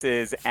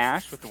is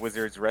Ash with the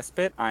Wizard's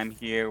Respite. I'm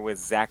here with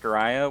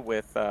Zachariah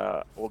with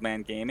Old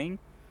Man Gaming,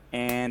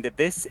 and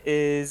this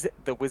is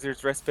the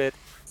Wizard's Respite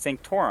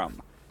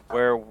Sanctorum,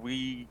 where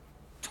we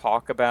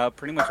talk about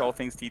pretty much all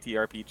things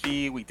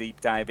TTRPG. We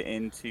deep dive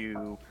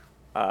into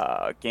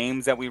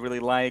games that we really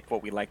like,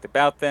 what we liked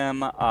about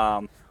them,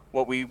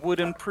 what we would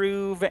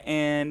improve,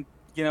 and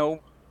you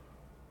know,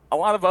 a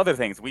lot of other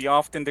things. We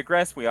often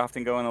digress. We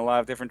often go in a lot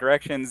of different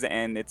directions,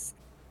 and it's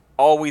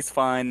always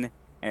fun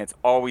and it's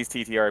always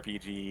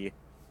TTRPG.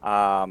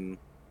 Um,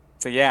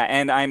 so yeah,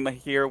 and I'm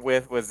here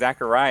with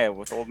Zachariah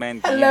with Old Man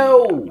Gaming.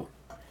 Hello!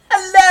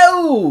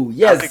 Hello!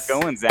 How's it Yes!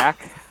 going, Zach?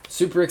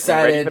 Super Are you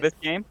ready for excited. this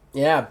game?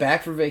 Yeah,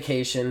 back for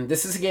vacation.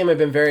 This is a game I've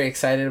been very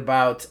excited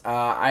about.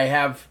 I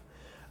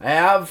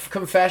have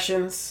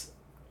confessions.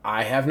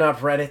 I have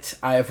not read it.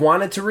 I have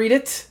wanted to read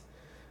it.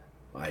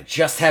 I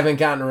just haven't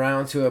gotten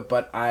around to it,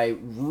 but I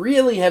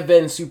really have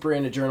been super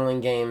into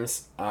journaling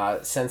games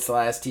since the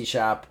last Tea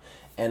Shop,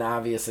 and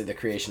obviously the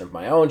creation of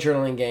my own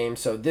journaling game.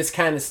 So this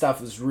kind of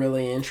stuff is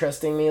really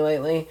interesting me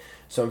lately.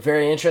 So I'm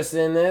very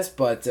interested in this,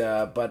 but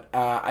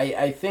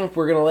I think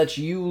we're gonna let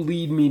you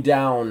lead me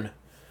down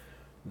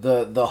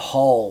the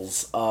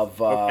halls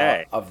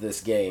Okay. of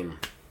this game,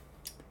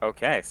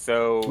 Okay.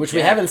 So which we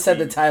yeah, haven't said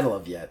the title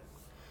of yet.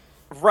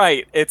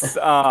 right. It's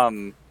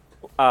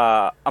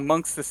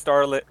amongst the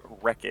starlit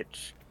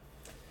wreckage.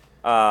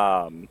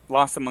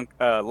 Lost among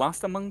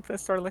the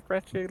starlit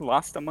wreckage.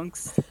 Lost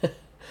amongst.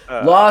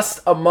 Uh, Lost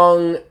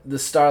Among the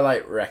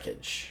Starlight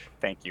Wreckage.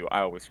 Thank you.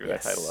 I always screw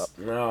that title up.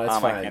 Yes. No, it's I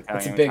fine. can't tell you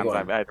It's how a many big times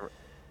I've one. had to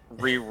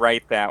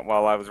rewrite that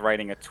while I was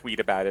writing a tweet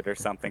about it or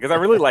something because I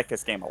really like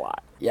this game a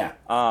lot. Yeah.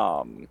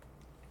 Um,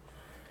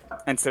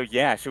 and so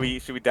yeah, should we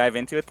dive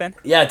into it then?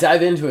 Yeah,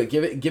 dive into it.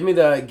 Give me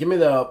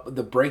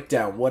the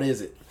breakdown. What is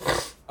it?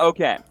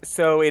 Okay,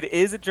 so it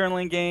is a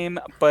journaling game,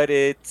 but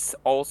it's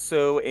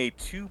also a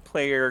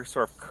two-player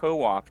sort of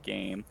co-op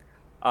game.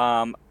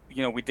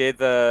 We did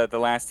the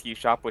last Tea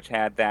Shop, which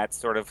had that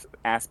sort of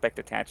aspect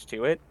attached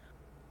to it,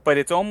 but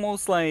it's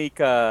almost like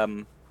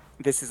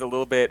this is a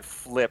little bit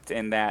flipped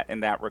in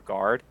that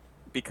regard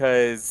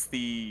because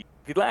the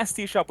last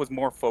Tea Shop was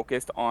more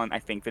focused on, I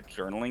think, the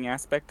journaling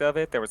aspect of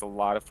it. There was a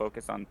lot of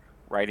focus on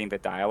writing the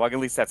dialogue. At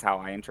least that's how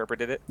I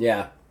interpreted it.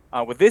 Yeah.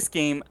 With this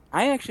game,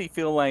 I actually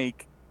feel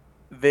like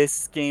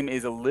this game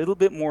is a little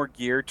bit more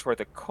geared toward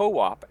the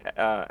co-op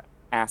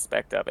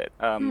aspect of it,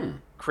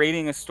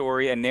 creating a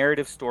story, a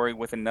narrative story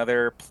with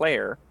another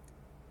player,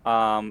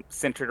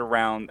 centered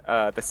around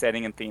the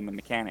setting and theme and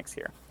mechanics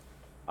here.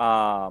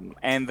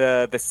 And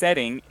the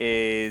setting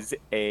is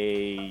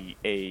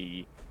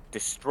a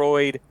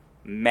destroyed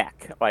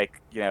mech,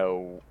 like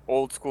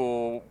old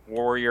school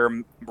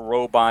warrior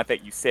robot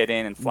that you sit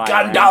in and fly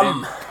around in.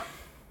 Gundam.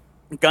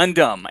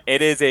 Gundam.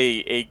 It is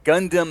a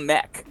Gundam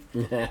mech.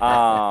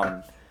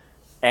 Um,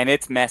 and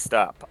it's messed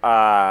up.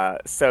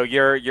 So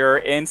you're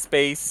in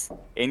space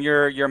in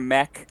your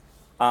mech,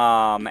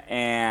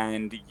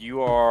 and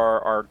you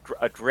are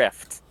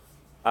adrift,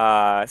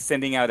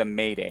 sending out a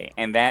mayday,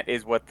 and that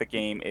is what the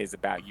game is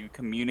about. You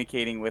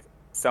communicating with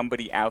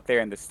somebody out there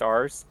in the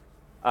stars,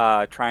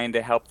 trying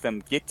to help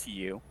them get to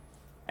you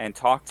and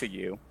talk to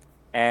you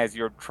as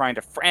you're trying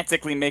to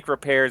frantically make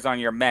repairs on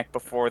your mech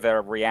before the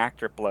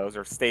reactor blows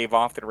or stave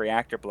off the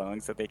reactor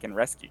blowing so they can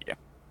rescue you.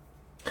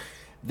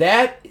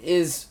 That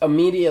is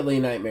immediately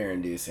nightmare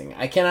inducing.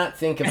 I cannot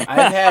think of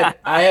I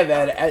have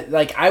had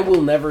like I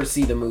will never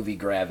see the movie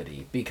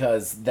Gravity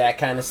because that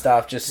kind of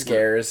stuff just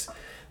scares.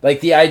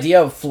 Like the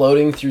idea of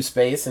floating through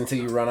space until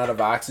you run out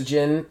of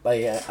oxygen,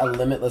 like a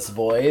limitless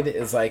void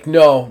is like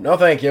no, no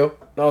thank you.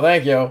 No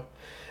thank you.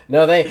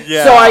 No thank.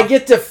 So I Yeah.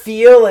 get to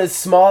feel as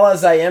small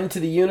as I am to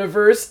the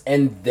universe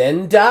and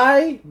then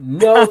die?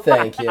 No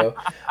thank you.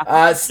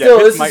 Yeah, Still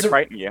this this might is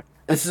frighten you.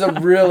 this is a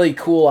really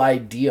cool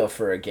idea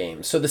for a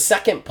game. So the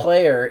second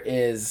player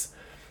is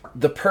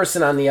the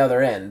person on the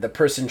other end, the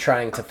person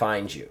trying to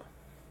find you.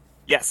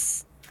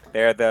 Yes,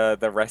 they're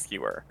the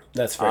rescuer.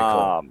 That's very cool.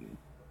 Um,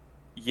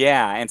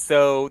 yeah, and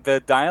so the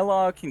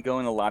dialogue can go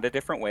in a lot of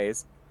different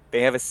ways.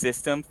 They have a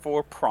system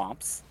for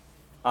prompts.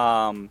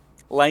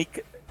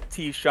 Like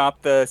T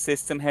Shop, the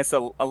system has a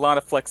lot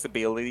of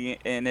flexibility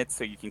in it,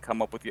 so you can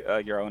come up with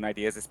your own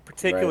ideas. It's Right.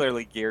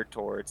 particularly geared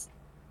towards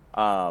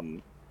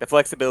the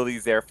flexibility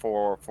is there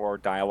for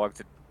dialogue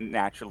to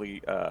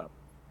naturally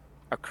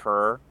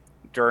occur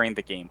during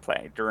the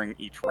gameplay, during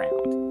each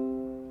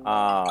round.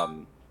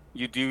 Um,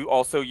 you do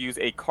also use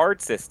a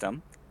card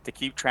system to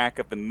keep track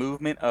of the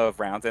movement of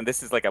rounds, and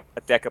this is like a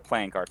deck of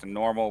playing cards, a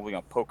normal,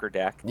 poker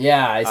deck.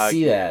 Yeah, I see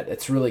You that.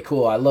 It's really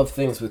cool. I love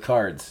things with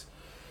cards.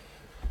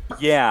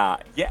 Yeah,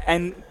 yeah,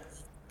 and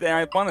then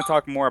I want to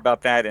talk more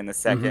about that in a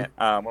Mm-hmm.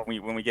 second,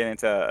 when we get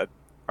into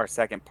our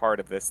second part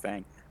of this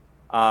thing,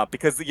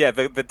 because yeah,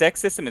 the deck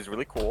system is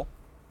really cool.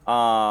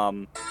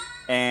 Um,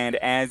 and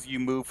as you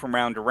move from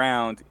round to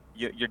round,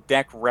 your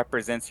deck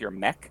represents your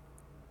mech.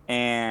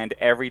 And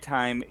every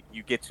time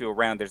you get to a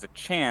round, there's a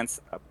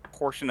chance a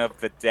portion of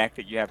the deck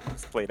that you have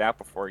displayed out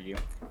before you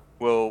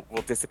will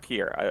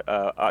disappear.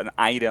 An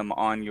item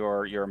on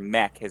your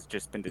mech has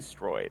just been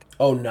destroyed.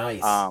 Oh,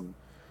 nice. Um,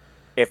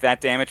 if that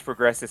damage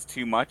progresses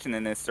too much and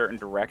in a certain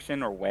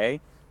direction or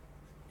way,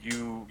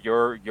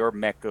 your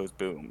mech goes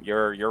boom.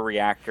 Your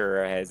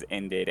reactor has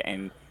ended,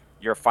 and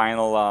your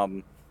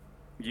final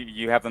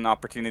you have an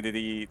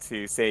opportunity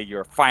to say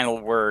your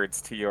final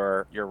words to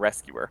your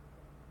rescuer.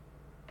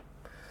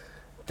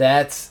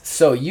 That's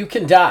so you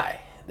can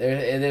die.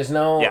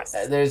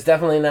 Yes. There's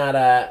definitely not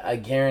a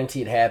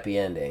guaranteed happy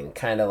ending.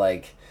 Kind of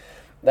like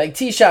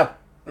T Shop.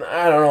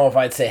 I don't know if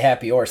I'd say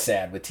happy or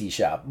sad with T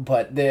Shop,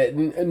 but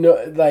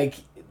no, like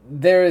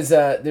there's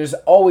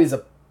always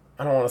a,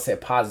 I don't want to say a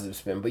positive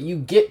spin, but you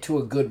get to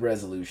a good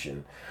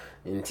resolution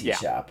in T Yeah.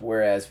 Shop.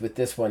 Whereas with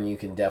this one, you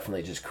can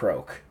definitely just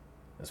croak.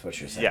 That's what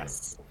you're saying.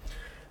 Yes.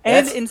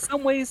 And That's in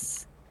some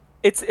ways,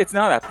 it's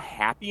not a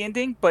happy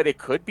ending, but it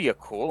could be a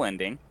cool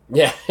ending.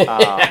 yeah,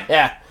 Um,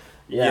 yeah,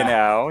 you yeah.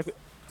 know,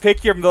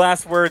 pick your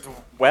last words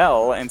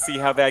well and see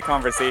how that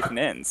conversation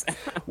ends.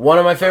 One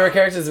of my favorite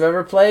characters I've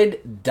ever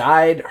played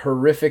died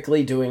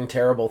horrifically doing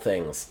terrible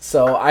things.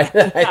 So I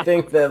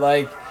think that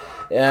like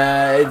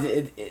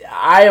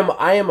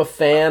I am a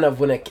fan of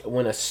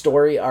when a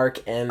story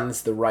arc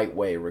ends the right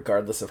way,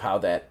 regardless of how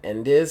that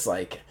end is.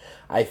 Like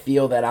I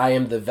feel that I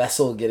am the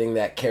vessel getting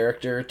that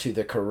character to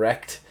the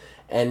correct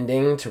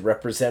ending to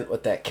represent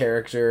what that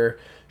character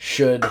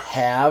should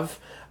have.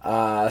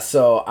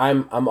 So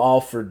I'm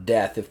all for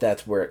death if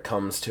that's where it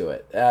comes to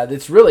it.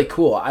 It's really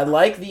cool. I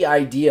like the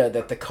idea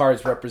that the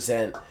cards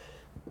represent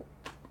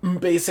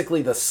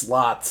basically the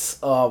slots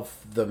of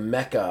the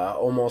mecha,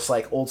 almost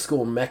like old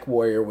school Mech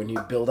Warrior when you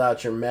build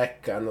out your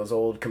mech on those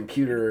old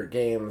computer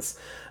games.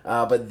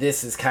 But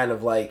this is kind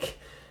of like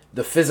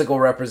the physical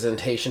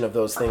representation of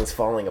those things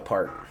falling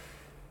apart.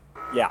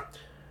 Yeah,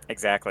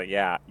 exactly.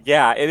 Yeah.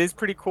 Yeah, it is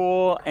pretty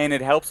cool and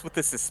it helps with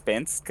the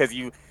suspense because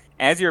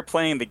as you're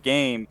playing the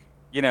game,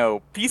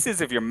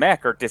 pieces of your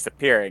mech are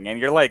disappearing and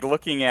you're like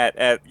looking at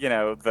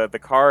the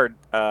card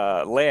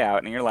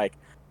layout and you're like,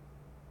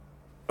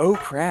 "Oh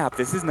crap,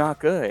 this is not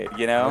good."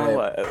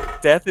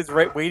 Right. Death is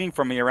right waiting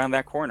for me around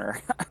that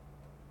corner.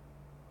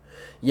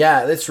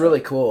 Yeah, that's really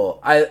cool.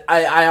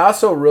 I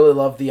also really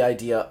love the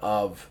idea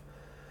of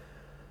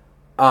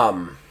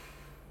um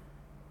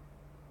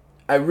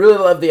I really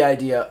love the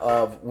idea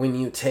of when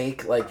you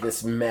take like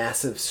this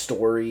massive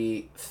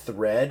story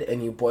thread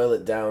and you boil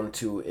it down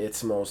to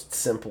its most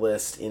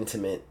simplest,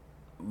 intimate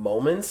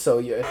moments. So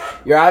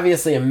you're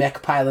obviously a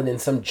mech pilot in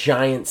some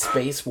giant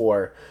space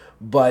war,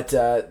 but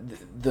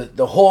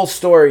the whole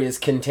story is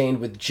contained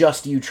with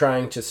just you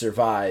trying to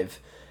survive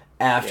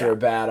after Yeah. a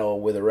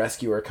battle with a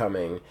rescuer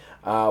coming,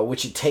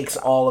 which it takes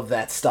all of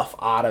that stuff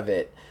out of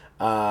it.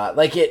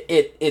 Like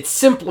it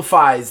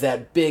simplifies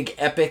that big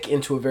epic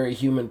into a very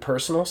human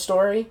personal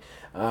story,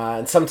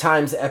 and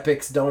sometimes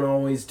epics don't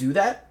always do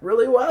that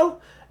really well,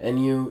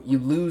 and you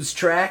lose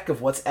track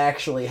of what's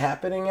actually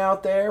happening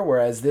out there.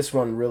 Whereas this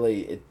one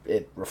really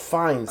it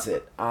refines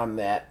it on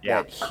Yeah.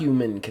 that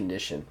human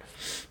condition.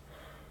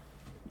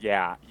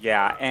 Yeah.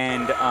 Yeah.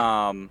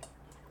 And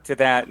to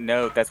that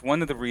note, that's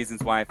one of the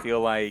reasons why I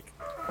feel like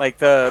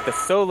the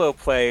solo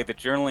play, the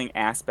journaling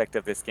aspect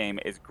of this game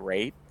is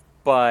great,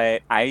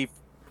 but I've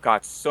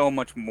got so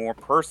much more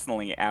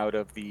personally out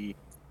of the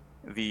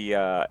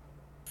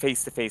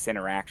face-to-face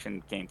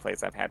interaction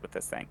gameplays I've had with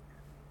this thing.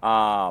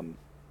 Um,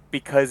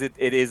 because it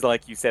is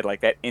like you said,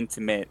 like that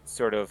intimate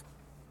sort of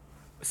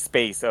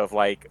space of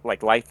like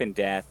life and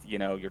death,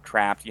 you're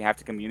trapped, you have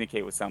to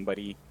communicate with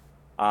somebody.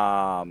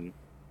 Um,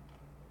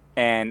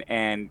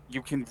 and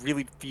you can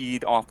really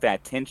feed off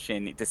that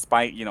tension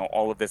despite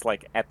all of this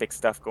like epic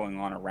stuff going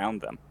on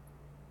around them.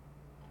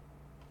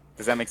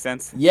 Does that make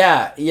sense?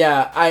 Yeah,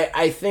 yeah.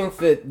 I think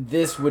that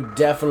this would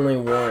definitely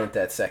warrant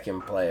that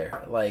second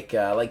player.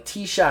 Like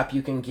T Shop,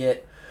 you can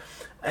get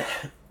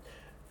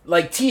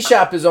like T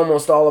Shop is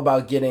almost all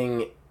about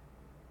getting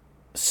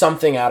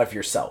something out of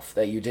yourself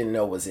that you didn't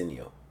know was in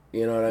you.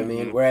 You know what I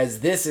mean? Hmm.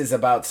 Whereas this is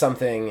about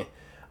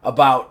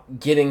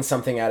getting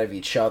something out of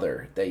each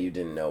other that you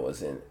didn't know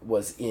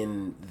was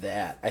in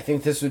that. I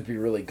think this would be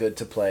really good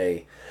to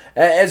play.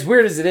 As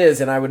weird as it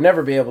is, and I would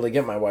never be able to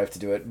get my wife to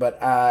do it, but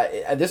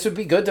this would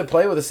be good to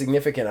play with a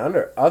significant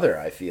other.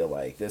 I feel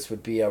like this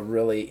would be a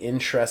really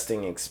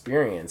interesting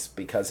experience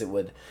because it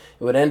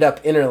would end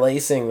up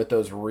interlacing with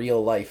those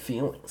real life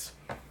feelings.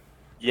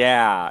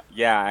 Yeah,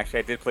 yeah. Actually,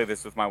 I did play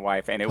this with my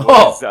wife, and it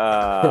was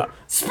Oh,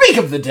 speak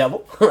of the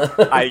devil.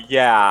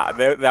 yeah,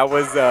 that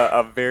was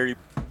a very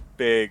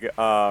big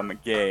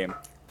game.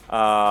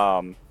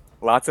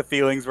 Lots of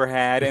feelings were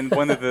had, and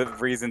one of the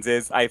reasons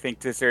is I think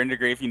to a certain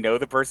degree, if you know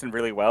the person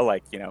really well,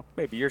 like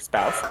maybe your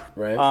spouse,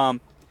 Right.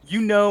 um,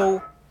 you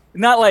know,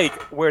 not like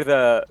where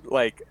the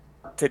like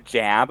to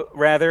jab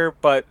rather,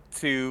 but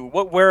to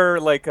where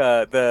like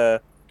the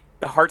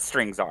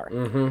heartstrings are,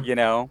 Mm-hmm. you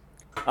know,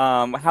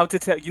 how to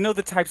tell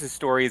the types of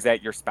stories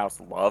that your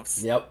spouse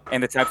loves, Yep.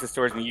 and the types of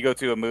stories when you go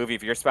to a movie,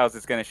 if your spouse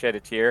is going to shed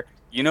a tear,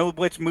 you know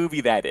which movie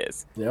that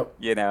is. Yep.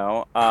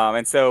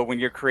 And so when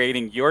you're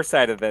creating your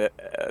side of the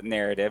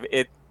narrative,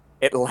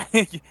 it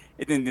like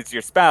it's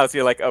your spouse,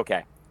 you're like,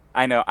 okay,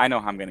 I know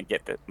how I'm gonna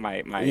get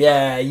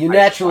Yeah, you my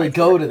naturally supplies for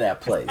go it. to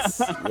that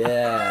place.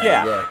 Yeah,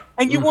 Yeah, yeah.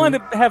 and you want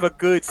Hmm. to have a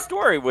good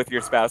story with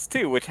your spouse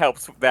too, which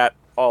helps that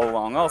all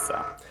along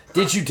also.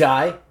 Did you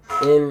die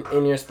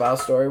in your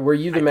spouse story? Were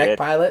you the I mech did.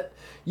 pilot?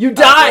 You I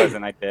was, died.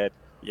 and I did.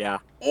 Yeah.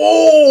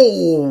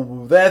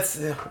 Oh, that's.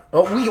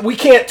 Oh, we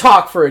can't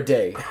talk for a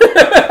day.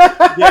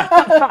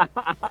 Yeah.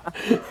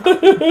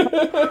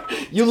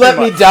 You Too let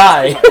me much. It's too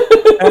die. much.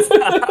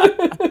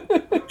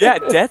 Yeah,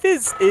 death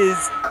is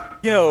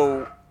you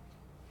know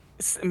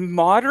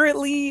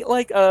moderately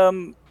like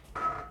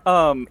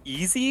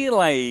easy.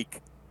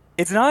 Like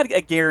it's not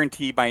a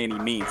guarantee by any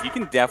means. You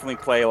can definitely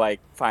play like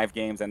 5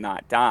 games and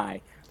not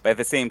die. But at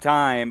the same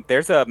time,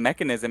 there's a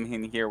mechanism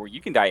in here where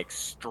you can die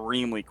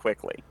extremely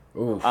quickly.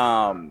 Oof.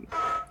 Um,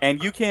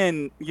 and you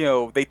can,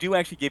 they do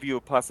actually give you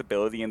a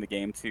possibility in the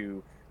game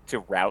to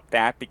route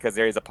that because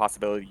there is a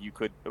possibility you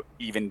could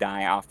even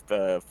die off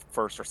the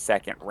first or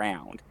second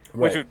round,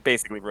 which Right. would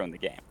basically ruin the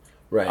game.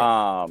 Right.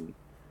 Um,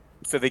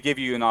 so they give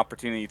you an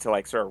opportunity to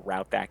like sort of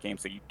route that game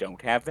so you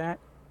don't have that.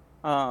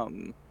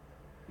 Um,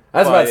 I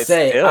was about but to it's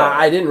say I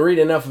still didn't read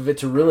enough of it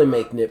to really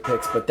make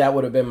nitpicks, but that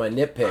would have been my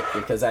nitpick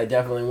because I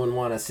definitely wouldn't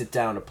want to sit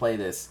down to play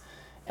this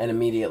and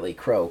immediately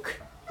croak.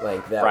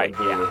 Like right.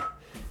 Yeah.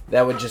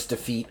 that would just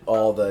defeat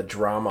all the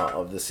drama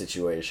of the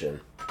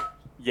situation.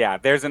 Yeah,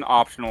 there's an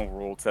optional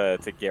rule to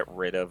get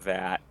rid of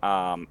that.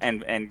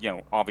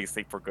 And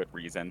obviously for good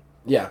reason.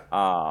 Yeah.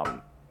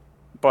 Um,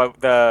 but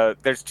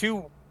there's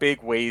two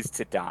big ways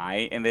to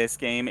die in this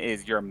game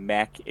is your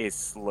mech is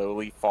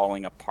slowly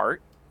falling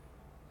apart.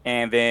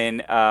 And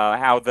then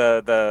how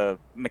the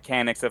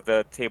mechanics of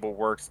the table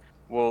works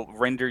will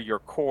render your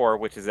core,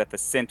 which is at the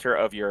center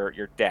of your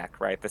deck,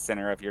 right? The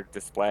center of your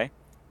display,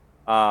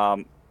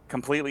 um,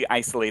 completely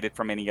isolated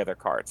from any other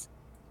cards.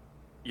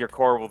 Your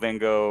core will then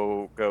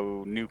go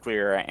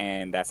nuclear,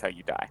 and that's how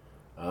you die.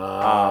 If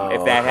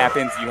Oh, that okay.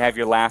 happens, you have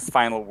your last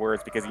final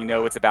words because you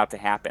know it's about to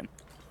happen,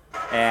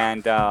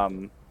 and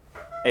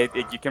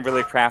you can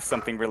really craft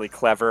something really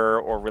clever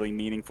or really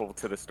meaningful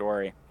to the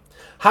story.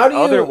 The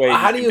other way you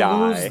How do can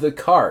you lose die, the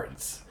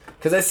cards?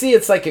 Because I see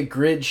it's like a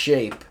grid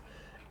shape,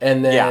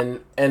 and yeah,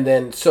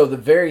 then so the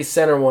very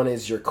center one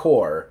is your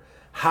core.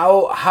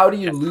 How do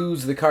you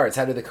lose the cards?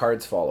 How do the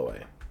cards fall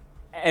away?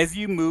 as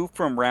you move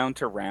from round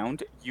to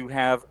round, you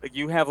have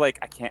like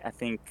I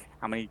think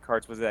how many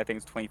cards was it? I think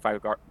it's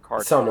 25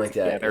 cards Something like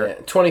that. altogether,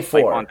 Yeah, 24.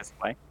 like on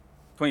display.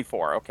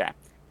 24. Okay.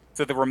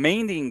 So the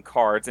remaining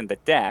cards in the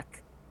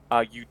deck,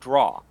 you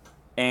draw,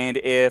 and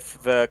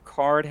if the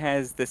card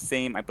has the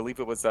same, I believe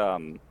it was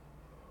um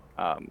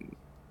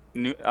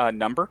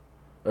number,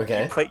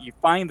 Okay. you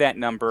find that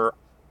number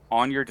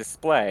on your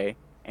display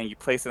and you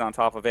place it on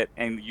top of it,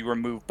 and you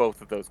remove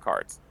both of those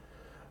cards,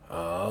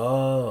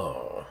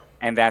 Oh.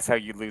 and that's how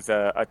you lose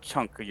a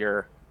chunk of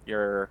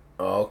your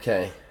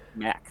Okay.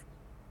 mech.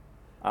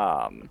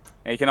 And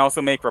you can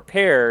also make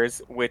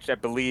repairs, which I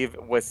believe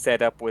was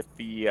set up with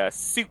the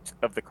suit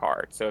of the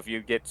card. So if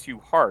you get 2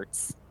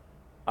 hearts,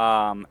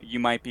 you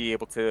might be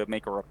able to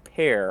make a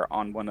repair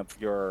on one of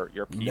your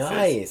pieces.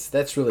 Nice.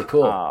 That's really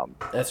cool. Um,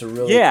 That's a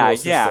really yeah,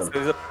 cool yeah. So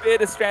system. there's a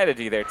bit of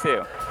strategy there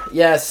too.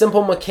 Yeah,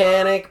 simple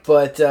mechanic,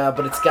 but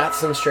it's got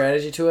some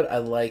strategy to it. I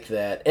like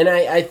that, and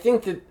I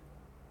think that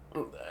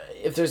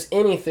if there's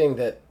anything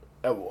that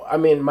I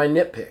mean, my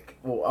nitpick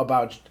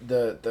about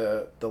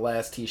the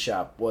last tea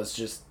shop was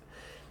just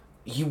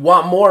you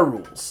want more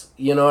rules.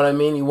 You know what I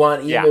mean? You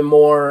want Yeah. even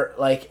more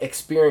like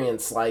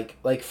experience. Like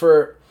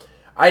for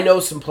I know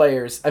some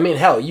players. I mean,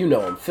 hell, you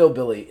know him. Phil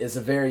Billy is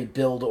a very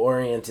build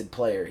oriented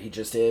player. He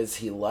just is.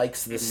 He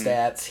likes the Hmm.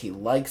 stats. He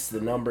likes the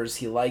numbers.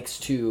 He likes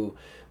to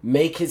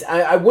make his.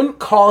 I wouldn't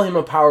call him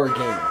a power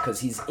gamer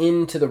because he's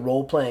into the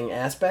role playing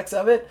aspects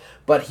of it,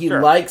 but he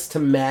Sure. likes to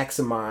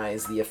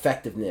maximize the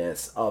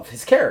effectiveness of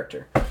his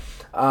character. Hmm.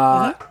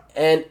 Uh,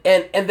 and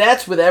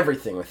that's with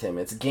everything with him.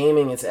 It's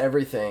gaming. It's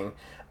everything.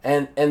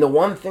 And the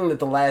one thing that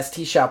the last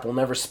tea shop will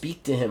never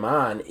speak to him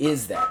on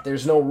is that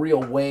there's no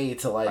real way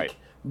to Right. like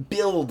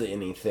build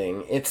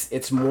anything.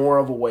 It's more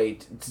of a way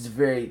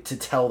to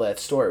tell that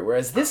story.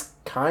 Whereas this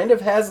kind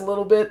of has a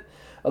little bit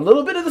of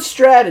the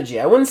strategy.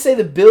 I wouldn't say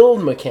the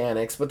build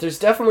mechanics, but there's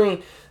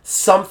definitely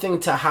something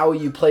to how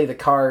you play the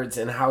cards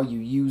and how you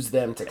use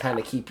them to kind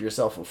of keep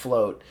yourself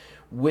afloat,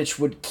 which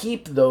would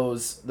keep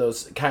those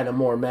kind of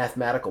more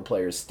mathematical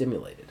players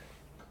stimulated.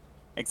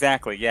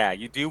 Exactly. Yeah.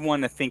 You do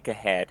want to think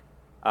ahead.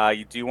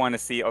 You do want to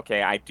see,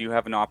 okay, I do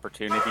have an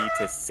opportunity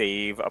to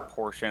save a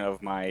portion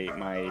of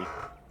my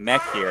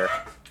mech here.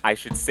 I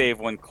should save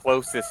one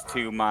closest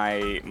to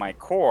my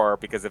core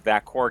because if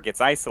that core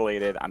gets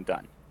isolated, I'm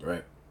done.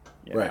 Right.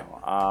 You Right.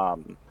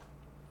 know.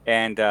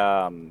 And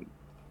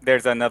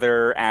there's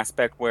another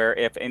aspect where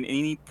if in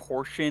any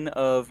portion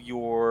of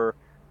your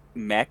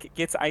mech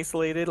gets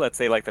isolated, let's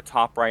say like the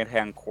top right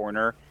hand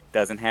corner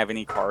doesn't have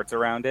any cards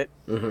around it,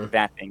 Mm-hmm.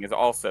 that thing is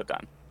also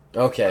done.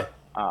 Okay.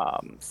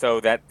 So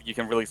that you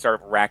can really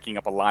start racking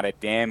up a lot of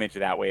damage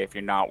that way if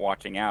you're not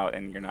watching out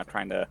and you're not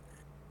trying to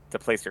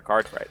place your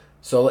cards right.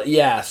 So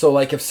yeah, so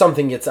like if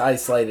something gets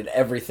isolated,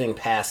 everything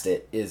past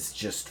it is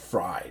just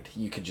fried.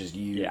 You could just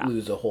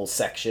lose a whole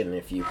section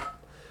if you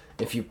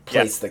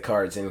place the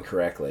cards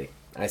incorrectly.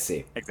 I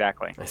see.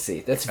 Exactly. I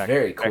see. That's Exactly.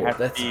 very cool. There has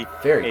That's to be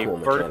very a cool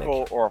mechanic.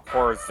 vertical or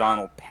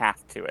horizontal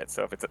path to it.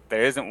 So if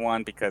there isn't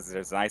one because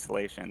there's an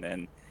isolation,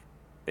 then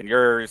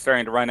you're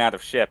starting to run out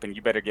of ship, and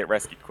you better get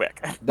rescued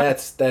quick.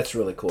 That's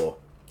really cool.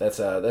 That's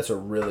a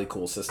really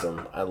cool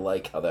system. I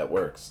like how that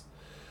works.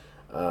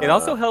 It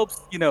also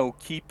helps,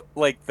 keep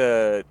like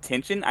the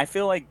tension, I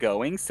feel like,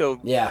 going.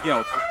 So, Yeah.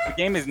 The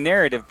game is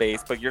narrative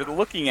based, but you're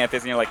looking at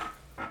this and you're like,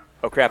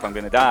 oh crap, I'm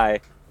gonna die.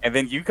 And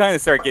then you kind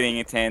of start getting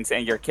intense,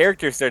 and your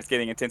character starts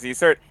getting intense. And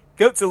it's a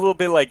little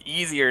bit like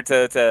easier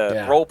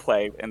to role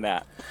play in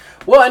that.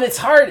 Well, and it's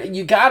hard.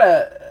 You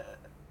gotta.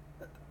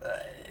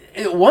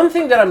 One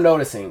thing that I'm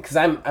noticing, because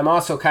I'm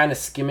also kind of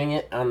skimming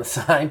it on the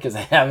side because I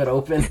have it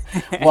open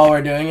while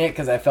we're doing it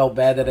because I felt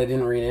bad that I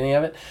didn't read any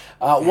of it.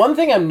 One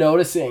thing I'm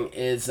noticing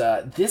is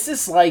this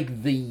is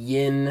like the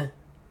yin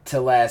to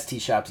Last Tea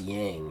Shop's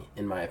yang,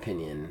 in my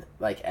opinion,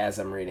 like as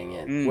I'm reading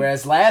it.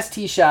 Whereas Last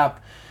Tea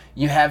Shop,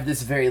 you have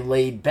this very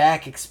laid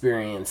back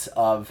experience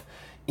of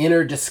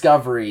inner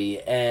discovery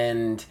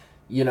and,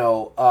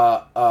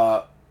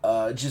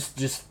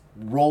 just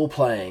role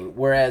playing,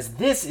 whereas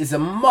this is a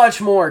much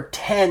more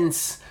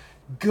tense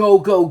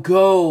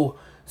go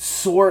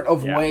sort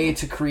of way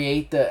to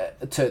create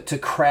to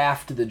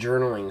craft the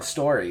journaling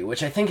story,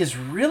 which I think is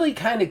really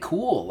kind of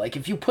cool. Like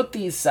if you put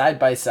these side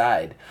by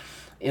side,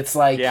 it's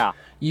like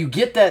you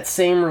get that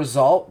same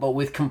result but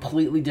with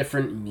completely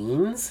different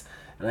means,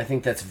 and I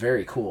think that's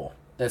very cool.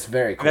 That's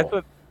very cool. That's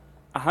what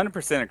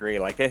 100% agree.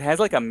 Like it has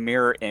like a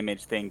mirror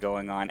image thing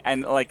going on,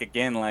 and like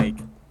again, like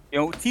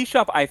Tea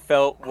Shop I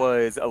felt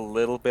was a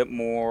little bit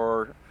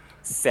more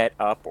set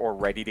up or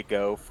ready to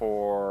go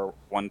for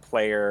one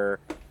player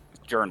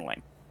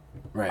journaling.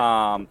 Right.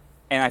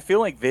 And I feel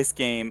like this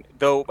game,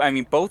 though, I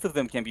mean, both of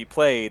them can be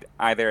played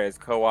either as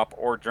co-op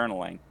or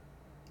journaling.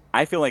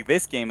 I feel like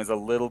this game is a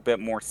little bit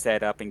more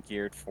set up and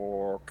geared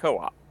for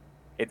co-op.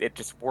 It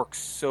just works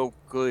so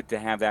good to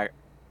have that.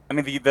 I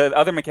mean, the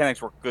other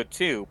mechanics work good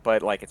too,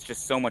 but like it's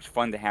just so much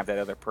fun to have that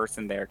other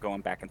person there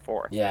going back and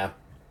forth.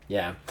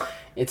 Yeah,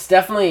 it's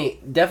definitely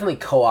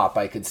co-op.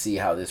 I could see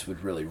how this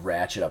would really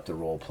ratchet up the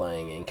role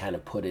playing and kind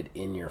of put it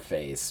in your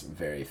face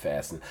very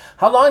fast. And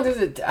how long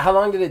did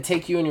it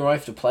take you and your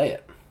wife to play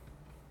it?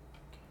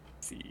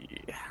 Let's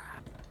see,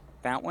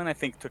 that one I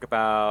think took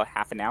about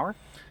half an hour.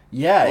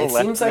 Yeah, it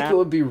seems like it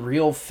would be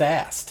real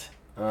fast.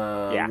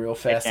 Real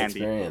fast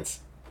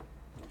experience.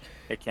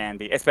 It can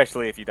be,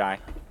 especially if you die.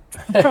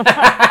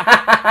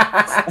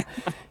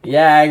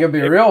 Yeah, it could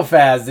be real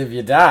fast if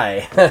you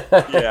die.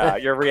 Yeah,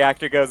 your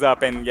reactor goes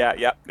up, and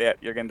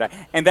you're gonna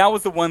die. And that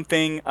was the one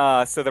thing.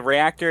 So the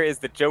reactor is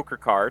the Joker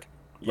card.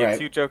 You have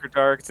 2 Joker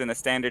cards in a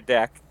standard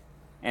deck,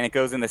 and it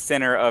goes in the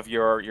center of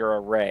your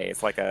array.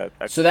 It's like a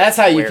so that's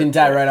how you can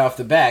die right off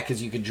the bat,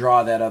 because you could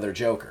draw that other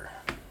Joker.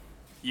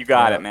 You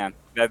got it, man.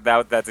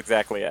 That's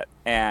exactly it.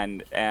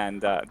 And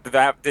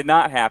that did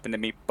not happen to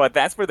me. But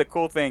that's where the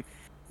cool thing.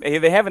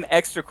 They have an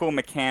extra cool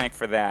mechanic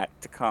for that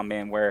to come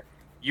in, where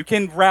you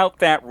can route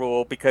that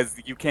rule because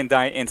you can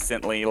die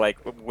instantly, like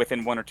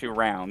within 1 or 2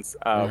 rounds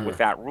with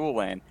that rule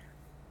in.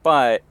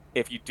 But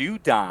if you do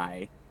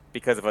die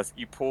because of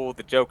you pull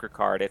the Joker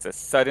card, it's a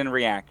sudden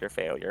reactor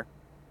failure,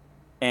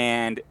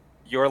 and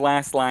your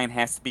last line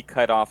has to be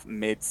cut off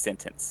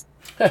mid-sentence.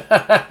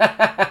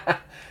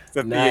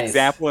 So the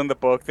example in the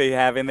book they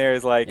have in there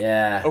is like,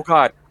 oh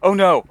God, oh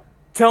no,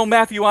 tell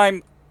Matthew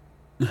I'm...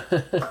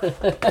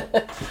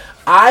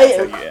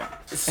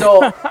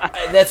 So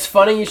that's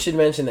funny you should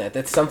mention that.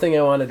 That's something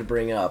I wanted to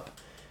bring up.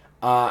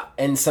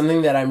 And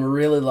something that I'm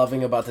really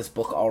loving about this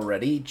book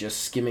already, just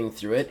skimming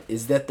through it,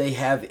 is that they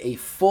have a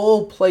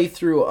full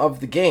playthrough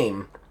of the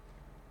game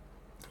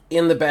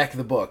in the back of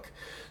the book.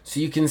 So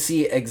you can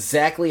see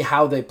exactly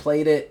how they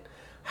played it,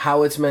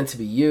 how it's meant to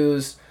be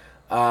used.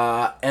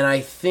 And I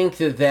think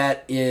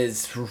that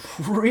is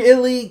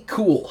really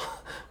cool.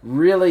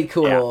 Really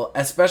cool,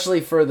 especially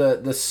for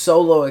the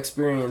solo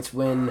experience,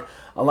 when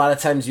a lot of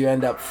times you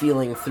end up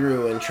feeling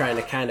through and trying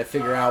to kind of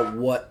figure out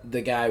what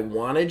the guy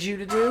wanted you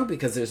to do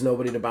because there's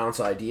nobody to bounce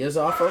ideas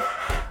off of.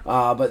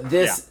 But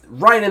this,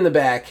 right in the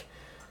back,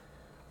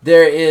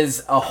 there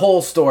is a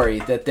whole story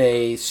that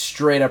they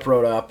straight up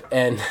wrote up,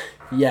 and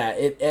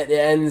it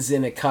ends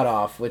in a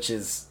cutoff, which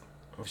is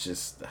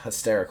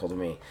hysterical to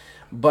me.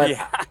 But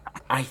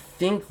I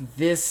think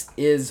this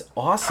is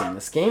awesome.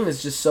 This game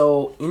is just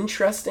so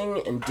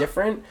interesting and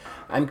different.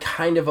 I'm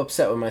kind of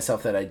upset with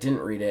myself that I didn't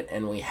read it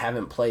and we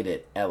haven't played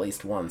it at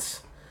least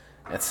once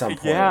at some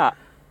point. Yeah,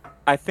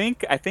 I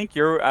think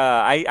you're.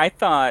 I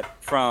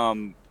thought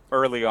from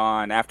early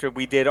on, after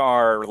we did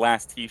our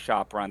last Tea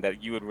Shop run,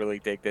 that you would really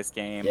dig this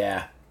game.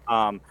 Yeah.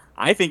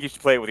 I think you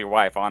should play it with your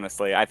wife.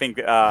 Honestly, I think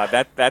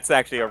that's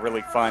actually a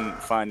really fun.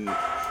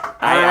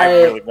 I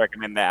really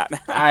recommend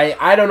that.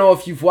 I don't know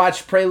if you've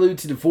watched Prelude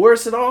to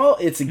Divorce at all.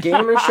 It's a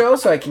gamer show,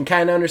 so I can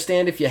kind of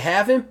understand if you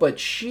haven't, but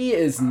she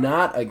is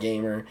not a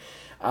gamer.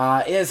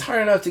 It's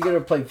hard enough to get her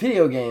to play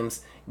video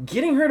games.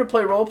 Getting her to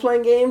play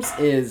role-playing games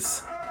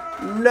is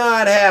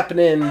not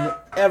happening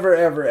ever,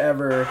 ever,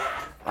 ever.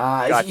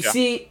 Gotcha. You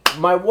see,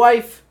 my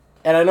wife,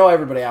 and I know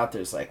everybody out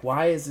there is like,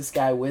 why is this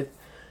guy with...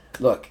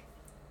 Look,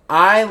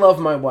 I love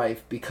my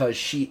wife because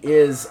she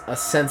is a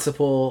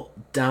sensible,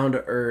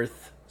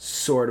 down-to-earth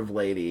sort of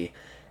lady.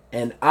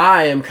 And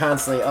I am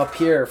constantly up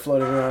here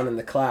floating around in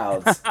the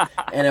clouds.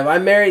 And if I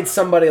married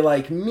somebody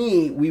like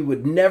me, we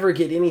would never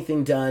get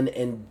anything done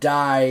and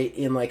die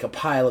in like a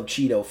pile of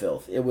Cheeto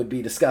filth. It would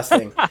be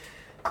disgusting.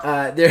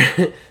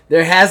 There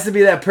has to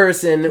be that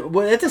person.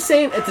 But at the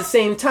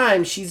same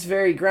time, she's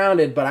very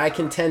grounded. But I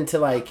can tend to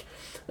like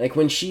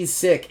when she's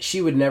sick,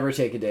 she would never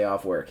take a day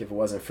off work if it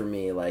wasn't for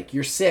me. Like,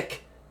 you're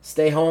sick,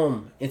 stay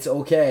home. It's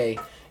okay.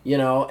 You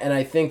know, and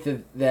I think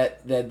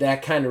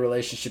that kind of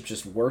relationship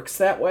just works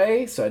that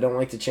way, so I don't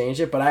like to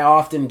change it. But I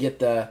often get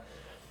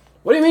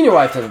what do you mean your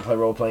wife doesn't play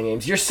role-playing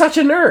games? You're such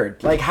a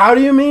nerd. Like, how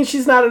do you mean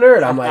she's not a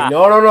nerd? I'm like,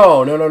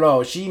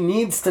 no. She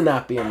needs to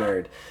not be a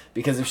nerd.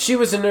 Because if she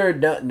was a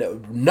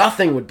nerd,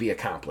 nothing would be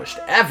accomplished,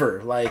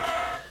 ever. Like,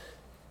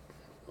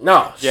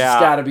 no, she's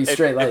got to be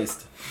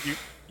straight-laced.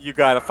 You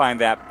got to find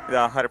that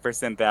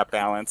 100% that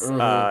balance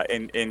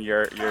in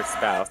your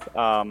spouse.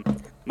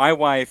 My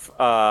wife,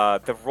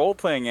 the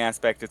role-playing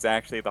aspect is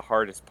actually the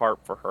hardest part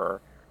for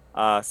her.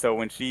 So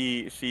when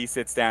she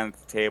sits down at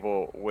the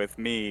table with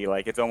me,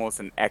 like, it's almost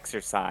an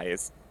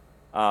exercise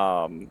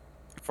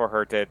for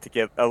her to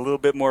get a little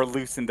bit more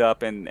loosened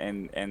up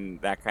and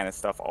that kind of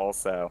stuff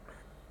also.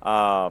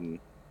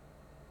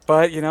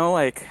 But, you know,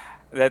 like,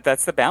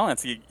 that's the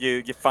balance.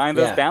 You find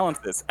those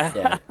balances.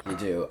 Yeah, you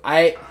do.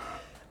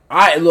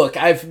 Look,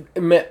 I've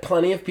met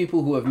plenty of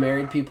people who have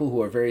married people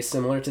who are very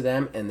similar to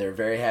them, and they're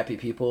very happy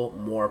people.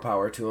 More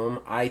power to them.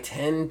 I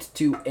tend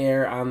to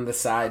err on the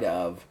side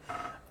of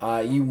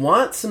you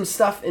want some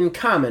stuff in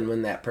common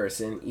with that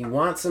person. You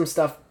want some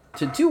stuff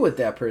to do with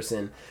that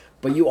person,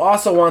 but you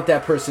also want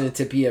that person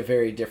to be a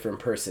very different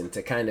person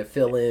to kind of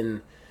fill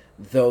in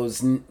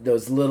those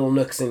little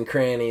nooks and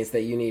crannies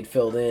that you need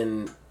filled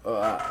in.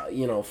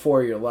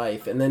 For your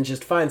life, and then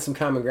just find some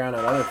common ground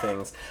on other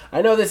things.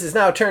 I know this is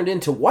now turned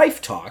into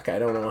wife talk. I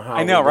don't know how.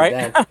 I know,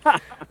 right?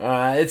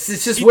 It's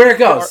just where it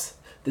goes.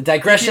 The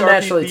digression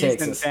naturally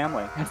takes us.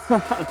 Family.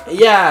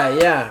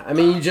 Yeah. I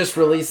mean, you just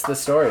released the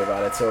story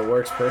about it, so it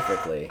works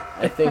perfectly.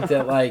 I think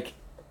that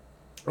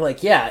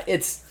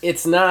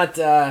it's not.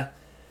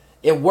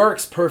 It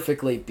works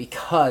perfectly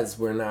because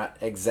we're not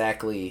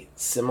exactly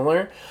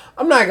similar.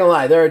 I'm not gonna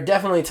lie, there are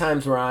definitely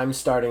times where I'm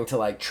starting to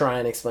like try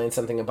and explain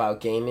something about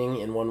gaming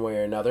in one way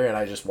or another, and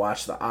I just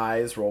watch the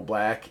eyes roll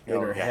back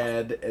in her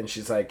head, and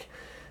she's like,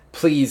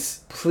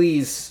 please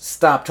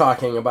stop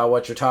talking about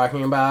what you're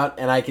talking about.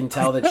 And I can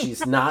tell that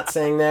she's not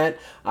saying that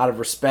out of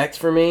respect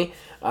for me.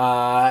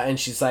 And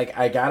she's like,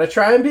 I gotta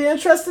try and be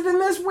interested in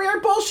this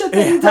weird bullshit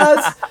that he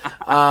does.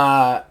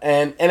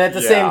 And at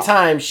the same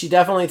time, she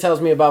definitely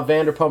tells me about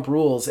Vanderpump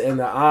Rules, and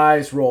the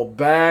eyes roll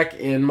back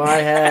in my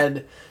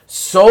head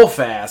so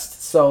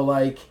fast. So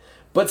like,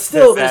 but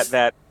still,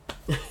 that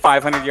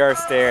 500-yard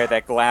stare,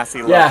 that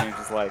glassy look, and you're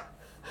just like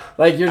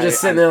you're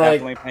just sitting there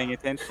like definitely paying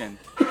attention.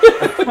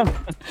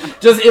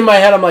 Just in my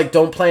head, I'm like,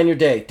 don't plan your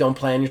day. Don't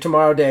plan your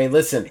tomorrow day.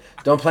 Listen,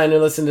 don't plan to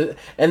listen to...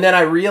 And then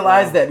I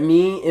realized that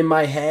me in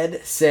my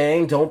head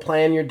saying, don't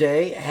plan your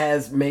day,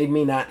 has made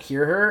me not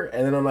hear her.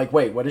 And then I'm like,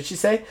 wait, what did she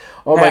say?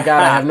 Oh my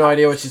God, I have no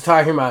idea what she's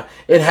talking about.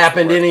 It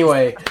happened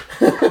anyway.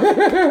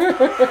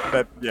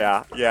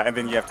 Yeah, and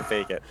then you have to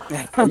fake it.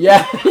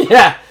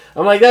 Yeah.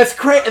 I'm like, that's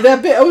crazy.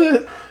 That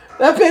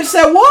bitch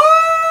said, what?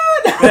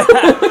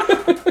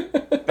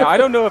 Now, I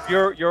don't know if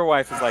your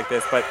wife is like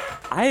this, but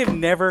I have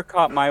never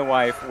caught my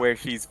wife where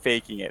she's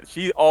faking it.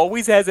 She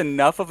always has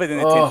enough of an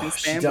attention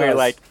span where,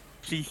 like,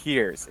 she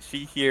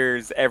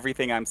hears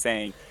everything I'm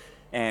saying,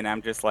 and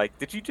I'm just like,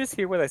 did you just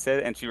hear what I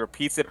said? And she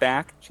repeats it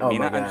back. She may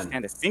not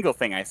understand a single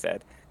thing I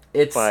said,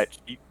 but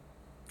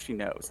she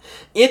knows.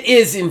 It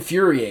is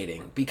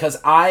infuriating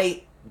because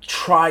I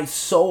try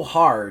so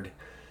hard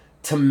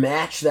to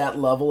match that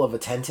level of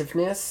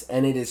attentiveness,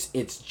 and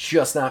it's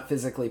just not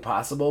physically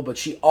possible. But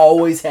she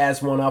always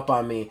has one up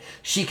on me.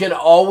 She can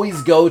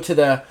always go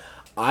to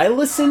I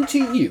listen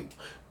to you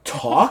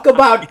talk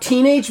about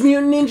Teenage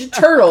Mutant Ninja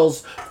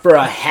Turtles for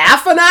a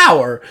half an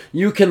hour.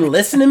 You can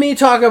listen to me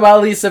talk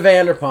about Lisa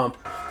Vanderpump.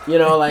 You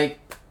know, like,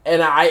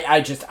 and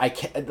I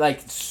can't,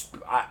 like,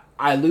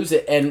 I lose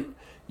it. And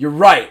you're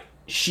right.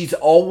 She's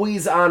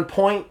always on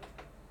point.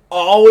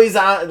 Always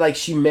on, like,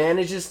 she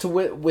manages to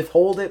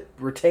withhold it,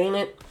 retain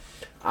it.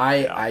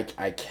 I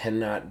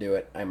cannot do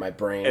it. My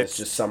brain is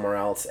just somewhere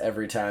else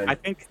every time. I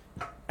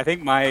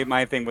think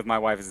my thing with my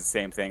wife is the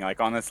same thing. Like,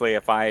 honestly,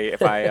 if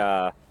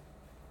I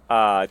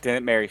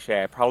didn't marry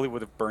Shay, I probably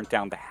would have burnt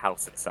down the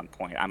house at some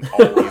point. I'm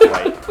always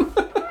like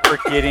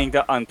forgetting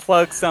to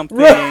unplug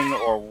something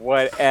or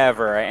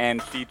whatever, and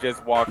she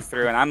just walks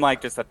through, and I'm like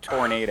just a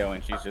tornado,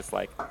 and she's just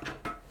like, I'll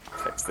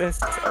fix this.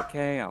 It's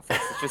okay. I'll fix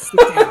it. Just sit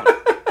down.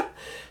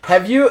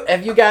 Have you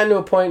gotten to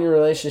a point in your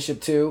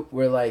relationship too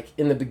where, like,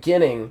 in the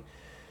beginning,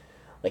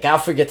 Like I'll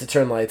forget to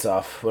turn lights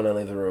off when I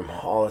leave the room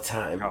all the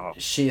time. Oh,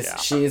 She's yeah.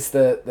 she's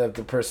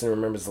the person who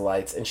remembers the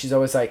lights, and she's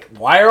always like,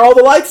 "Why are all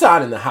the lights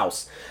on in the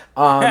house?"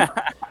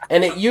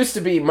 And it used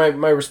to be my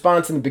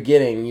response in the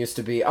beginning used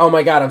to be, "Oh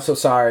my God, I'm so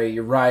sorry.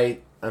 You're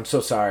right. I'm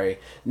so sorry."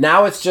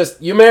 Now it's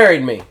just, "You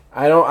married me.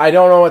 I don't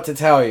know what to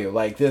tell you.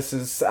 Like this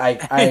is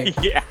I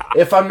Yeah.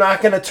 if I'm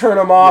not gonna turn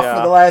them off for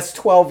Yeah. the last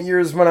 12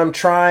 years when I'm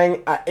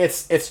trying,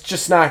 it's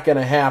just not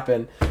gonna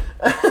happen."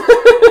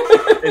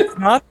 It's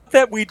not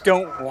that we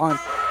don't want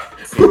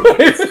to.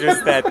 It's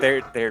just that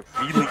there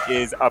really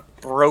is a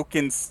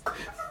broken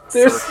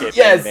There's circuit in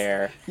yes,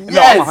 there. No, I'm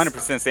yes,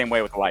 100% the same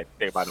way with the lights,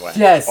 too, by the way.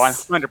 yes.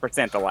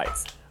 100% the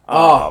lights.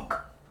 Oh,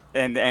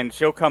 And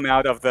she'll come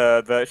out of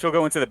she'll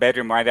go into the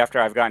bedroom right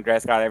after I've gotten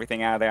dressed, got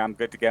everything out of there, I'm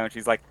good to go, and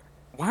she's like,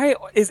 "Why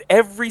is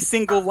every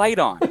single light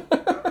on?"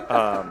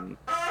 Um,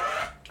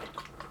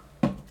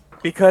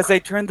 because I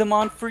turned them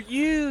on for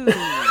you.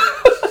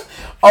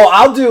 oh,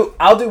 I'll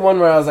do one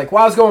where I was like,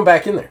 "Well, I was going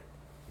back in there.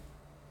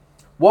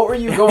 What were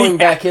you going Yeah.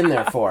 back in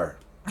there for?"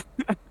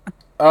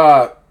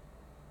 Uh,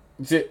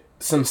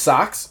 some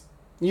socks.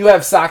 You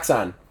have socks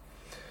on.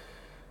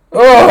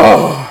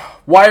 Oh,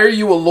 why are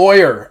you a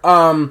lawyer?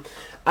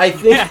 I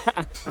think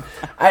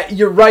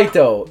you're right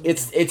though.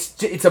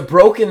 It's a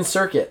broken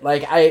circuit.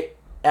 Like I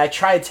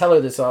try to tell her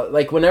this.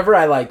 Like whenever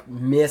I like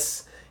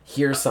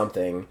hear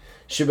something,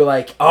 she'll be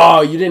like,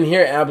 "Oh, you didn't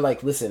hear it." And I'll be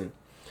like, "Listen,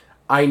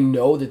 I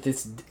know that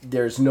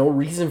there's no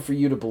reason for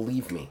you to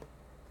believe me,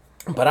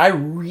 but I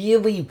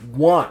really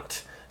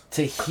want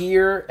to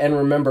hear and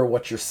remember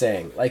what you're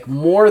saying. Like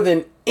more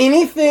than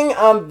anything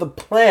on the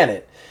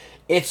planet,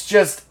 it's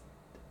just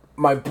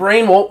my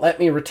brain won't let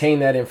me retain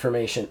that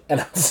information, and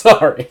I'm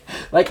sorry.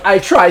 Like I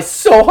try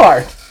so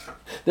hard.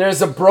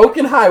 There's a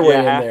broken highway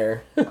in Yeah.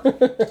 there."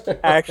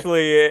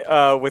 Actually,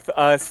 with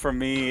us, for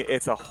me,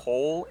 it's a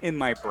hole in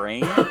my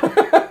brain.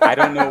 I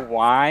don't know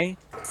why.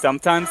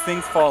 Sometimes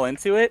things fall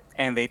into it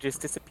and they just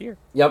disappear.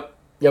 Yep.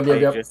 Yep. Yep.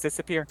 They Yep. just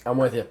disappear. I'm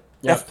with you.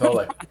 Yep.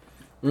 Totally.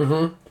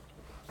 Mm-hmm.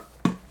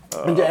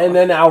 And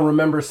then I'll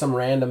remember some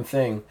random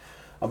thing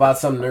about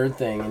some nerd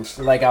thing, and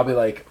like I'll be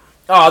like,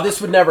 "Oh,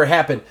 this would never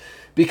happen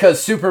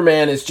because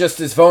Superman is just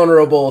as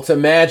vulnerable to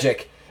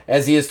magic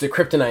as he is to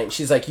kryptonite." And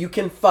she's like, "You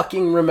can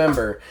fucking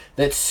remember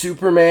that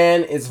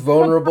Superman is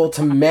vulnerable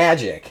to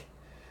magic,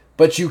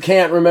 but you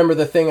can't remember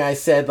the thing I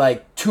said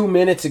like 2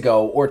 minutes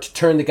ago, or to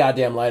turn the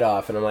goddamn light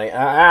off." And I'm like,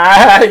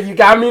 you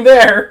got me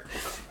there."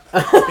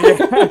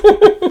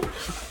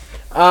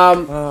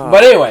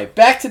 But anyway,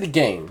 back to the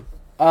game.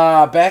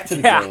 Back to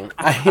the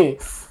game.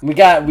 We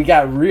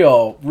got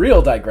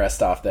real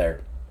digressed off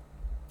there.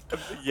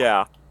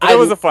 Yeah. It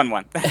was a fun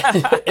one.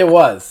 It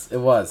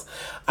was.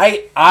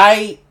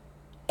 I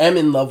am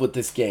in love with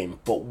this game,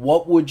 but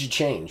what would you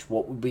change?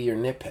 What would be your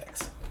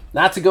nitpicks?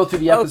 Not to go through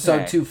the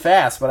episode too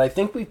fast, but I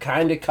think we've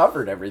kind of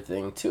covered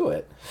everything to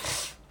it.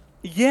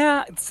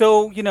 Yeah.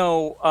 So,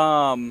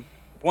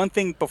 one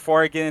thing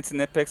before I get into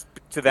nitpicks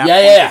to that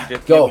Yeah.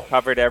 point, Go. we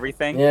covered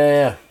everything.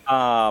 Yeah.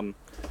 Um,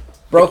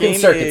 Broken game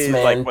circuits, is,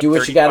 man. like, what, Do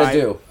what you gotta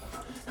 35?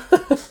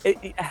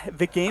 do.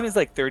 The game is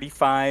like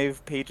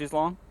 35 pages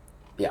long.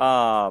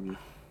 Yeah.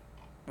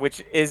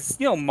 Which is,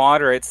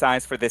 moderate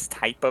size for this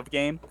type of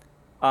game.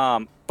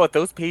 But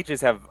those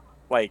pages have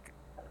like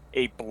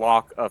a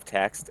block of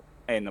text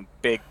in a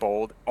big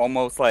bold,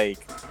 almost like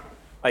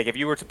if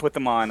you were to put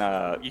them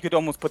on you could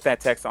almost put that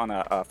text on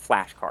a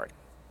flash card.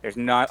 There's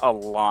not a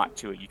lot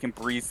to it. You can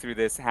breeze through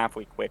this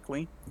halfway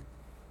quickly.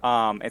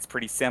 It's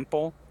pretty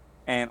simple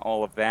and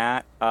all of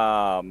that.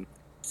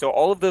 So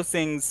all of those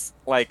things,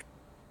 like,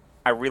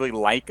 I really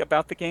like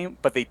about the game,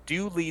 but they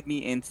do lead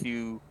me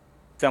into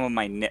some of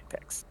my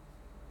nitpicks.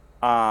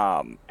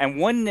 And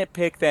one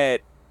nitpick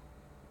that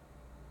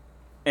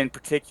in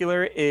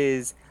particular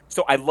is,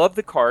 so I love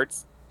the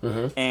cards,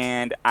 Mm-hmm.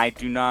 and I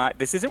do not,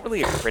 this isn't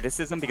really a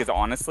criticism, because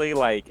honestly,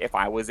 like, if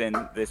I was in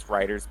this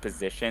writer's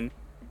position,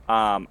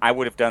 I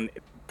would have done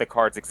the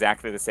cards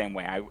exactly the same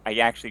way. I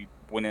actually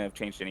wouldn't have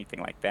changed anything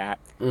like that.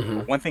 Mm-hmm.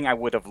 But one thing I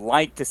would have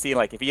liked to see,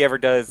 like, if he ever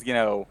does,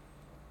 an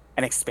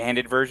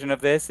expanded version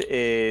of this,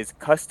 is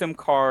custom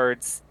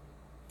cards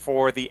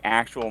for the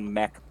actual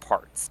mech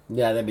parts.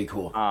 Yeah, that'd be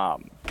cool.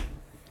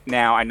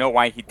 Now, I know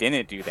why he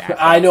didn't do that.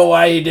 I know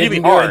why he didn't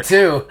really do hard. it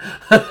too.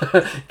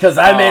 Because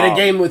I made a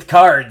game with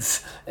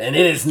cards, and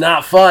it is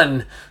not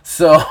fun.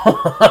 So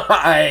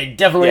I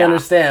definitely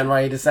understand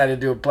why he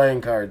decided to do it playing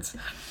cards.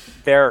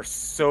 There are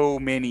so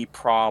many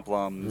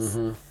problems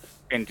Mm-hmm.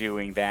 in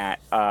doing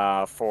that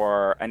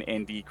for an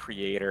indie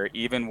creator,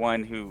 even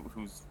one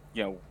who's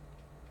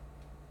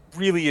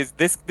really is.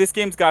 This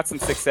game's got some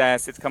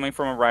success. It's coming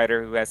from a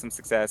writer who has some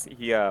success.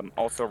 He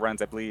also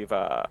runs, I believe,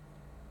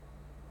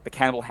 the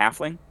Cannibal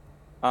Halfling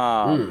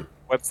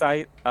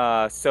website.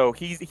 So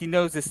he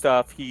knows this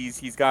stuff.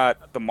 He's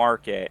got the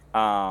market.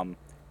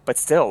 But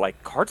still,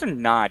 like, cards are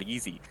not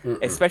easy,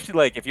 especially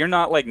like if you're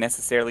not like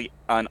necessarily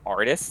an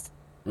artist.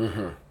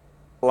 Mm-hmm.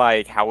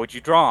 Like, how would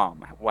you draw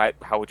them?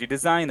 How would you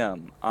design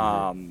them?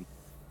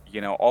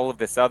 All of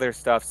this other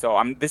stuff. So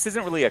this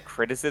isn't really a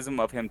criticism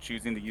of him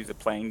choosing to use a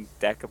playing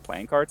deck of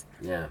playing cards.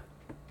 Yeah.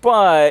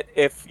 But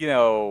if,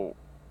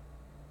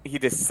 he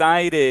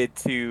decided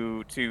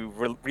to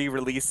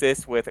re-release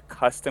this with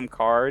custom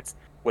cards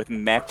with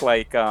mech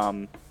like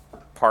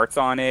parts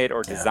on it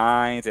or Yeah.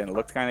 designs and it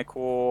looked kind of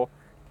cool,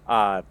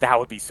 that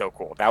would be so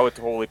cool. That would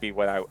totally be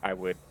what I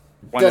would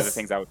one of the Does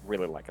things I would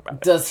really like about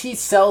it. does he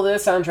sell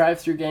this on Drive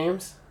Through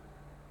Games?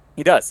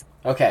 He does.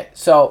 Okay,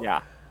 so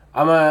Yeah.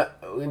 I'm gonna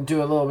do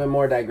a little bit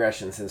more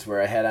digression since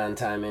we're ahead on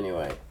time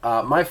anyway.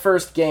 My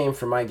first game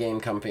for my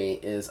game company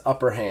is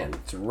Upper Hand.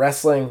 It's a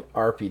wrestling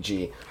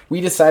RPG.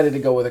 We decided to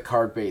go with a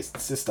card-based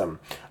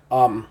system.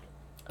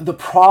 The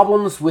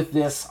problems with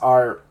this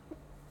are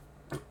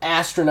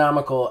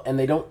astronomical, and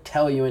they don't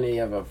tell you any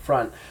of up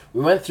front.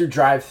 We went through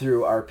Drive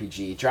Through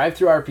RPG. Drive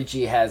Through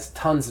RPG has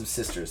tons of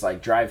sisters,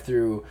 like Drive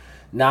Through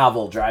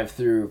Novel, Drive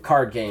Through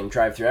Card Game,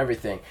 Drive Through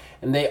everything,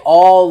 and they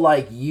all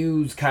like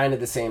use kind of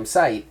the same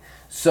site.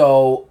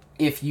 So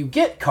if you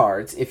get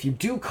cards, if you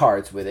do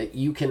cards with it,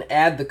 you can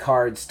add the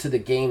cards to the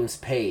games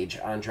page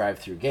on Drive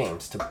Through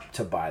Games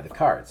to buy the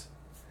cards.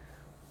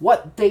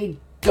 What they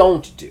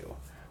don't do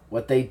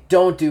what they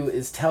don't do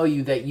is tell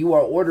you that you are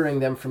ordering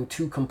them from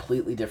two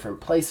completely different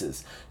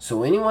places.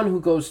 So anyone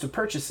who goes to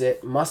purchase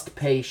it must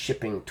pay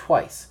shipping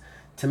twice.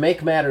 To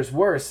make matters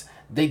worse,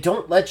 they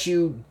don't let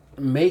you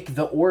make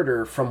the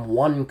order from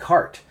one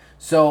cart.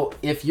 So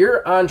if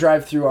you're on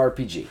Drive Through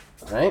RPG,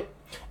 right?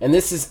 And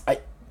this is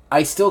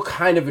I still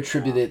kind of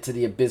attribute it to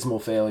the abysmal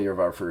failure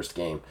of our first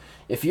game.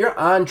 If you're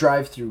on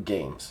Drive Through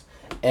Games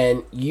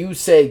and you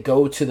say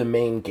go to the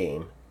main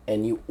game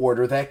and you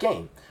order that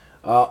game,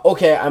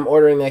 okay, I'm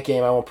ordering that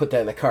game. I won't put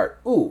that in the cart.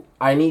 Ooh,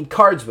 I need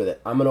cards with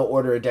it. I'm going to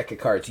order a deck of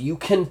cards. You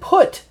can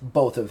put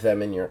both of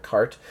them in your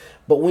cart,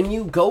 but when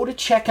you go to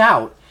check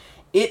out,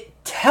 it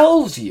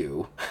tells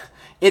you,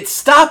 it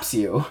stops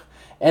you,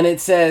 and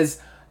it says,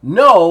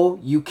 no,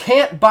 you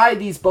can't buy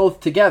these both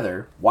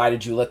together. Why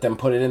did you let them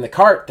put it in the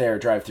cart there,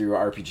 Drive Through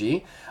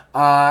RPG?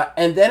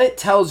 And then it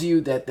tells you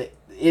that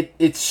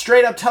it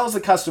straight up tells the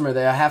customer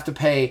they have to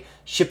pay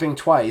shipping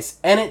twice,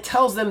 and it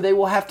tells them they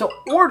will have to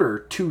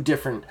order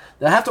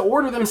they'll have to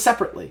order them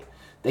separately.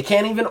 They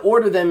can't even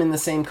order them in the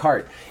same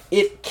cart.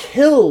 It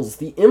kills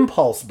the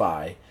impulse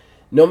buy.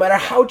 No matter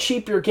how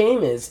cheap your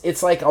game is,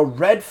 it's like a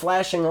red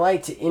flashing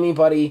light to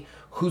anybody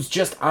who's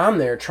just on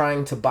there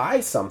trying to buy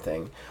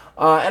something.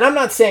 And I'm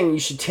not saying you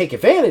should take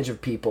advantage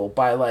of people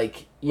by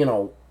like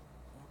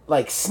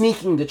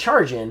sneaking the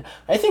charge in.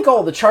 I think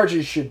all the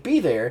charges should be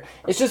there.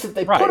 It's just that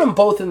they put them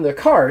both in the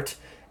cart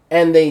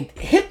and they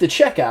hit the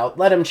checkout,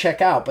 let them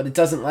check out, but it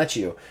doesn't let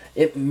you.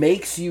 It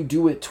makes you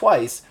do it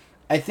twice.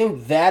 I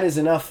think that is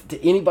enough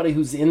to anybody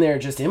who's in there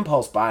just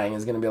impulse buying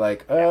is going to be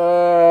like,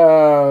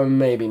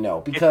 maybe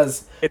no,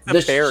 because it's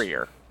a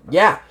barrier.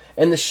 Yeah,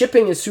 and the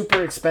shipping is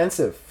super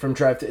expensive from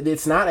Drive Through.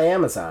 It's not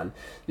Amazon.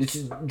 It's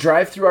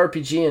Drive Through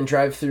RPG and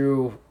Drive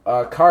Through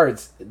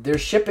cards. Their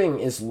shipping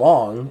is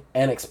long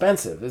and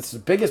expensive. It's the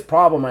biggest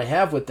problem I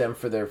have with them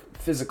for their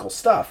physical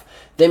stuff.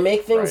 They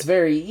make things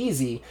very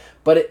easy,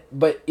 but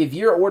if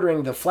you're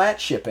ordering the flat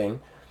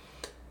shipping,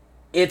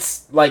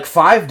 it's like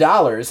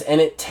 $5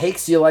 and it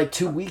takes you like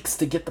 2 weeks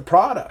to get the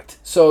product.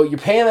 So you're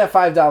paying that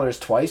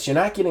 $5 twice. You're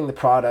not getting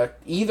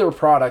either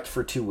product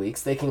for 2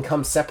 weeks. They can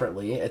come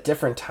separately at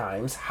different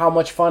times. How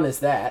much fun is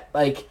that?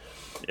 Like,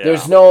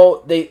 there's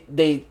no,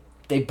 they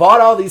bought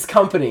all these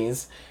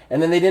companies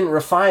and then they didn't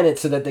refine it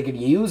so that they could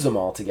use them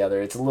all together.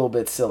 It's a little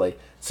bit silly.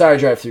 Sorry,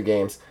 Drive Through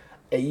Games.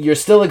 You're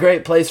still a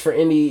great place for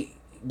indie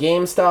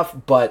game stuff,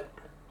 but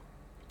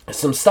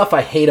some stuff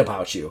I hate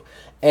about you.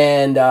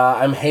 And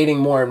I'm hating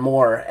more and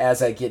more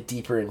as I get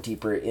deeper and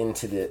deeper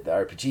into the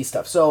RPG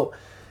stuff. So,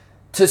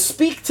 to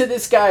speak to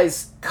this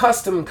guy's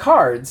custom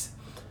cards,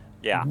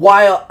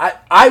 while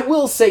I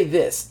will say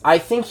this, I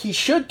think he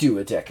should do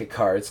a deck of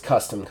cards,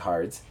 custom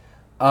cards.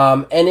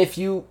 And if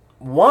you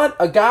want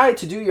a guy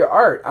to do your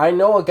art, I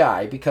know a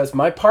guy because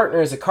my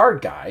partner is a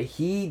card guy.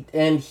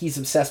 He's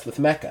obsessed with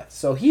mecha,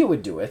 so he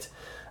would do it.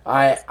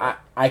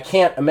 I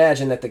can't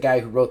imagine that the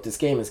guy who wrote this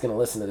game is going to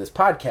listen to this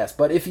podcast,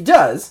 but if he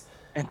does,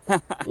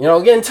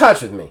 get in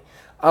touch with me.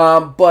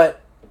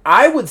 But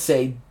I would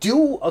say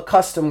do a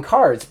custom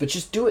cards, but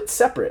just do it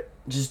separate.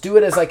 Just do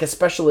it as like a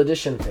special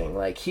edition thing.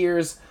 Like,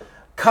 here's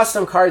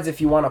custom cards if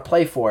you want to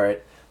play for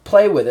it.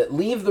 Play with it.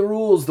 Leave the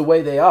rules the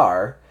way they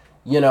are,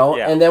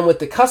 and then with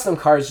the custom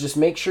cards, just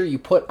make sure you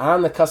put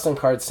on the custom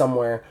cards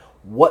somewhere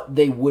what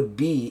they would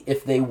be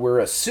if they were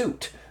a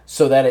suit,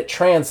 so that it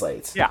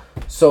translates. Yeah.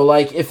 So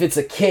like if it's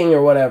a king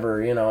or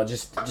whatever,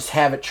 just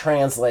have it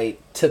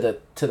translate to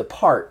the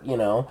part,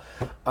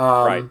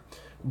 Right.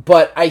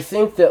 But I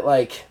think that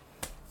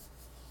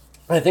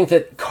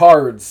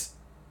cards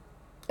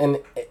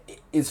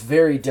is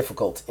very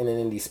difficult in an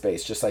indie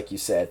space, just like you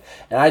said.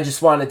 And I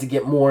just wanted to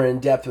get more in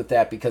depth with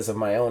that because of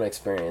my own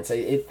experience.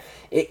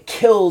 It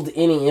killed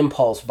any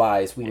impulse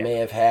buys we may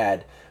have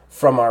had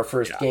from our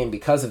first game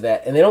because of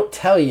that, and they don't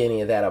tell you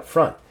any of that up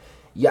front.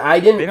 Yeah, I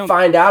didn't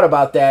find out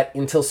about that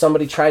until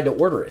somebody tried to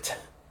order it.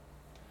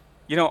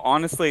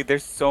 Honestly,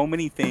 there's so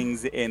many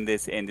things in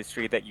this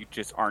industry that you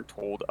just aren't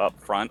told up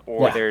front,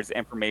 or there's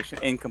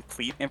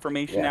incomplete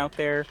information out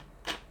there.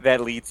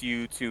 that leads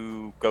you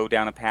to go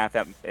down a path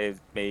that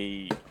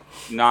may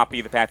not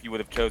be the path you would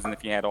have chosen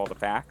if you had all the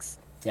facts.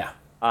 Yeah,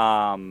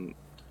 Um,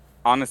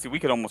 Honestly, we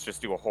could almost just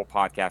do a whole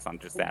podcast on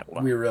just that we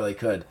alone. really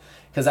could.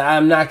 Because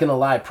I'm not going to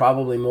lie,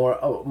 probably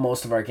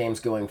most of our games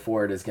going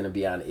forward is going to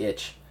be on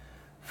itch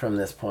from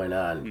this point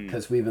on, Hmm.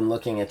 because we've been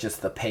looking at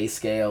just the pay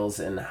scales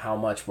and how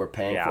much we're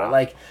paying for it.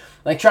 Yeah.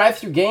 Like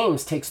drive-through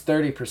games takes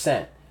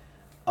 30%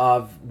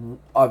 of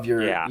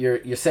your Yeah.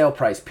 your sale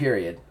price.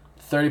 Period.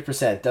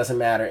 30% doesn't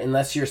matter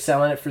unless you're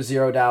selling it for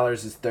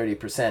 $0. Is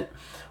 30%,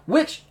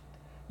 which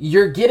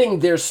you're getting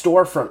their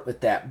storefront with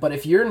that. But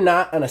if you're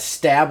not an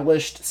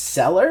established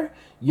seller,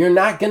 you're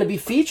not going to be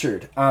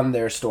featured on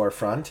their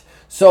storefront.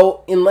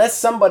 So unless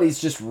somebody's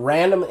just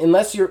random,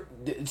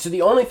 so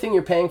the only thing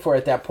you're paying for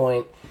at that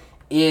point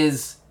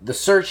is the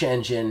search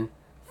engine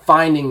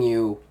finding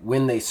you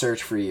when they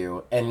search for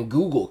you, and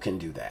Google can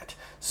do that.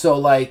 So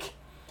like,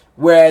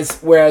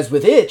 whereas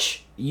with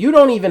itch, you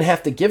don't even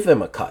have to give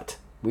them a cut.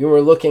 We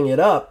were looking it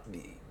up.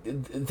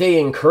 They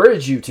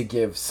encourage you to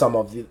give some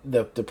of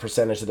the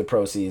percentage of the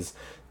proceeds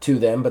to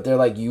them, but they're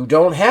like, you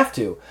don't have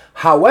to.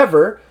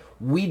 However,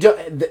 we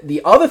don't.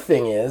 The other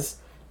thing is,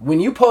 when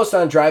you post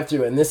on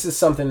drive-thru, and this is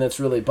something that's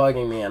really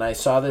bugging me, and I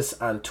saw this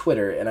on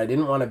Twitter, and I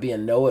didn't want to be a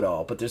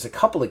know-it-all, but there's a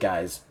couple of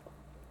guys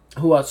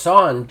who I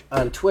saw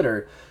on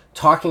Twitter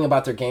talking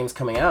about their games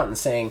coming out and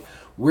saying,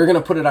 we're going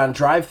to put it on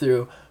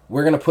drive-thru,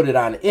 we're going to put it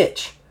on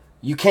itch.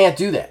 You can't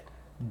do that.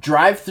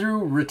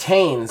 Drive-thru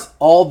retains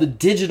all the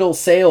digital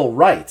sale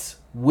rights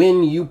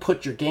when you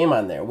put your game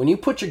on there. When you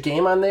put your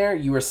game on there,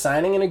 you are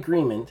signing an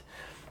agreement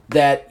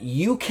that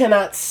you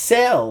cannot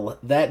sell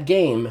that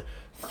game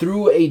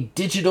through a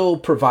digital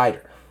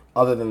provider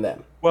other than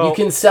them. Well, you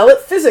can sell it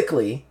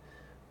physically,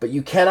 but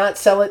you cannot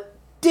sell it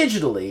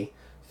digitally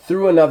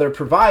through another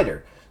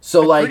provider.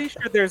 So I'm pretty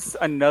sure there's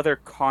another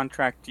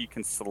contract you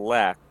can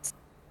select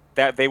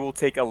that they will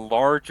take a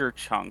larger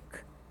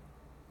chunk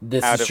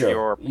this out is of true.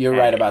 your You're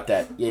right pay. about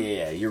that.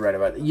 Yeah. You're right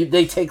about it.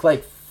 They take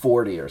like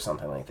 40 or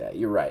something like that.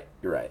 You're right.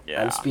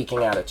 Yeah. I'm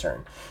speaking out of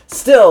turn.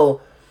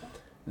 Still,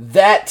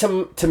 that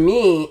to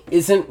me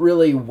isn't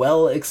really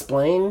well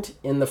explained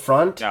in the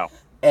front. No.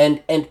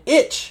 And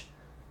itch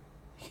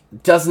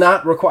does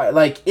not require,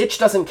 like, itch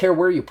doesn't care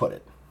where you put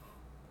it.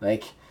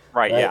 Like,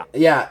 Right, yeah.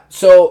 Yeah.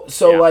 So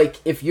Yeah. like,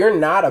 if you're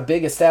not a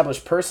big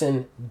established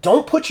person,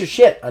 don't put your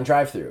shit on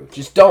drive-thru.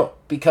 Just don't,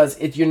 because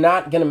you're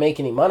not going to make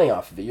any money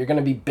off of it. You're going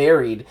to be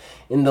buried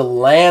in the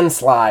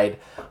landslide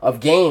of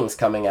games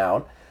coming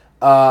out,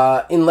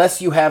 unless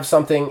you have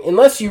something.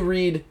 Unless you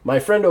read my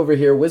friend over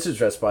here,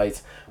 Wizards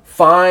Respites,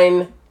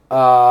 fine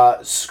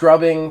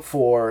scrubbing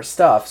for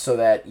stuff so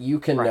that you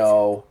can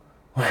know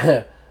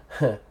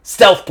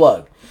stealth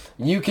plug.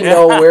 You can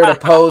know where to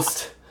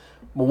post.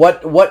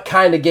 What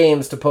kind of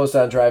games to post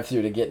on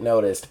drive-thru to get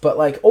noticed. But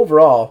like,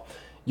 overall,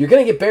 you're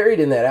going to get buried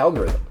in that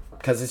algorithm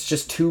because it's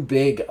just too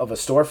big of a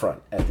storefront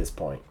at this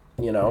point,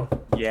 you know?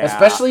 Yeah.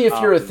 Especially if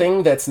you're a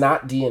thing that's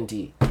not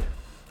D&D,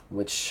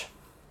 which...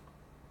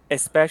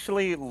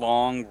 Especially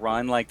long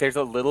run, like there's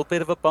a little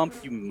bit of a bump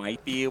you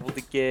might be able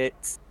to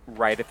get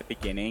right at the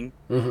beginning,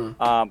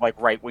 like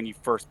right when you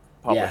first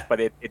publish, Yeah. but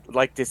it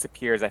like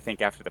disappears, I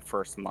think, after the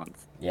first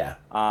month. Yeah.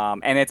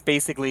 And it's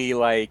basically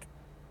like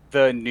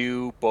the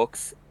new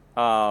books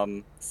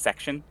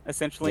section,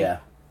 essentially. Yeah.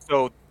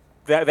 So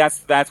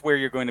that's where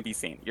you're going to be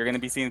seen. You're going to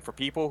be seen for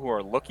people who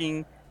are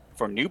looking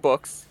for new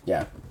books.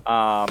 Yeah.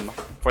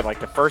 For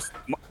like the first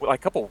like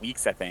couple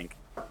weeks, I think.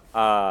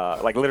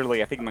 Like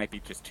literally, I think it might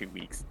be just 2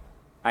 weeks,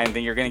 and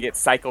then you're going to get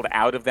cycled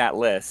out of that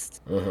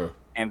list,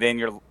 and then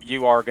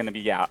you are going to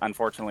be, yeah,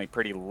 unfortunately,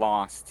 pretty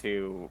lost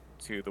to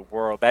the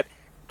world. That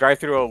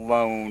drive-thru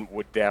alone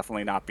would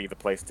definitely not be the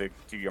place to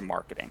do your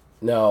marketing.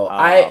 No,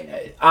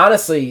 I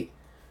honestly,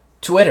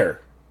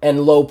 Twitter and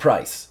low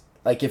price.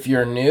 Like, if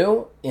you're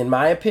new, in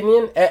my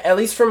opinion, at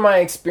least from my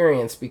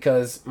experience,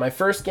 because my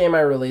first game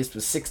I released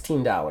was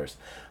 $16.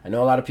 I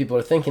know a lot of people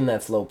are thinking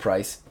that's low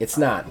price. It's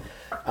not.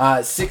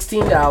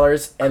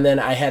 $16, and then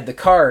I had the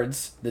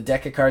cards, the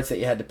deck of cards that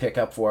you had to pick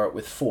up for it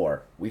with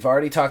 4. We've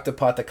already talked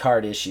about the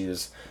card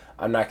issues.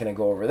 I'm not going to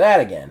go over that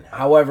again.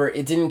 However,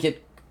 it didn't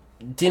get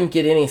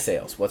any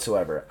sales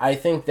whatsoever. I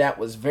think that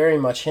was very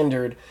much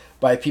hindered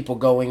by people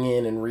going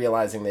in and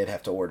realizing they'd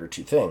have to order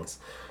 2 things.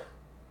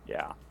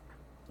 Yeah.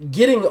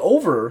 Getting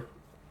Over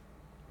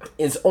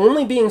is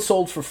only being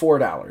sold for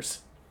 $4.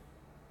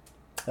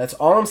 That's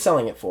all I'm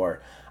selling it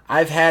for.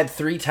 I've had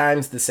 3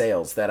 times the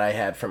sales that I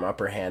had from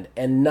Upper Hand,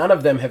 and none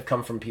of them have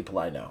come from people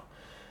I know.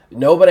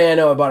 Nobody I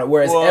know about it.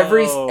 Whereas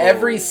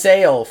every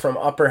sale from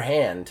Upper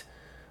Hand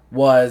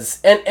was,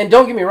 and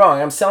don't get me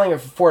wrong, I'm selling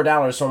it for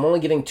 $4, so I'm only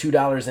getting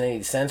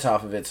 $2.80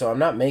 off of it, so I'm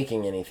not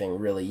making anything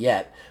really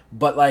yet.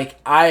 But like,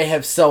 I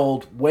have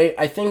sold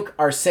I think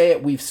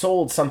we've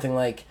sold something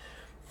like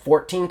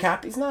 14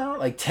 copies now,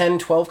 like 10,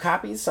 12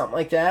 copies, something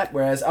like that.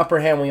 Whereas Upper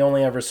Hand, we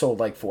only ever sold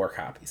like 4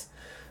 copies.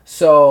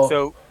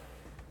 So,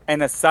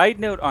 and a side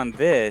note on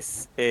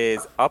this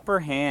is Upper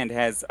Hand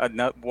has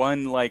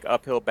one like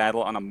uphill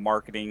battle on a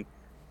marketing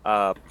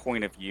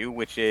point of view,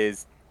 which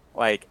is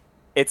like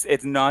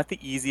it's not the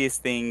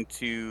easiest thing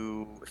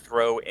to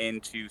throw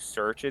into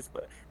searches.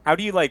 But how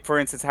do you like, for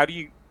instance, how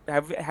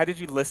did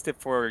you list it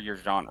for your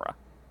genre?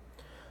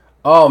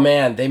 Oh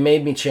man, they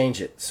made me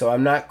change it, so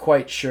I'm not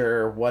quite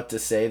sure what to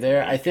say They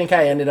there. I made you think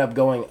I change it. ended up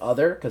going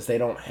other because they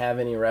don't have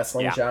any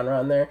wrestling Yeah, genre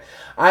on there.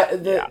 I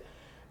yeah,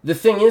 the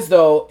thing is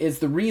though is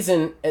the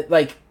reason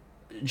like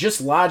just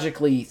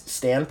logically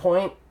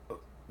standpoint,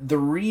 the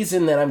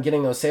reason that I'm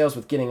getting those sales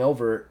with Getting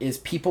Over is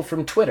people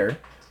from Twitter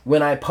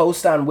when I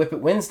post on Whip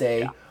It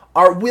yeah, Wednesday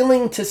are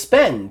willing to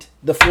spend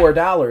the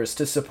 $4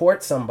 to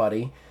support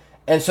somebody,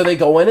 and so they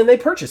go in and they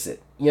purchase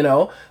it.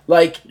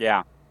 Like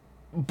yeah.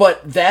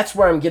 but that's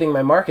where I'm getting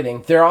my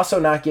marketing. They're also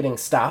not getting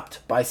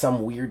stopped by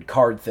some weird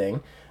card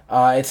thing.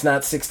 It's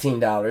not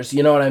 $16.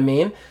 You know what I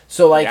mean?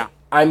 So Yeah. like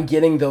I'm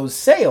getting those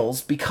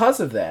sales because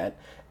of that,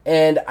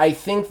 and I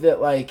think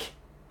that like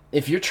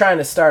if you're trying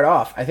to start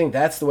off, I think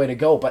that's the way to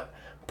go. But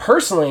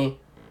personally,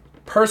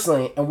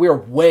 and we're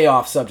way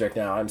off subject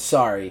now. I'm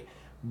sorry,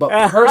 but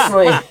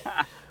personally,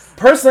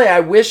 I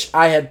wish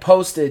I had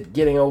posted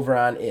Getting Over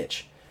on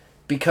Itch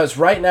because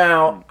right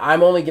now Mm,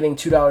 I'm only getting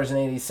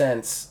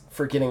 $2.80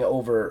 for Getting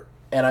Over,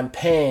 and I'm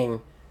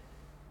paying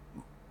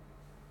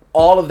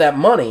all of that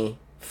money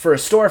for a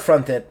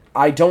storefront that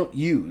I don't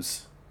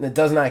use, that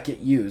does not get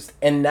used,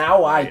 and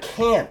now I right.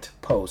 can't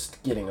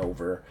post Getting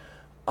Over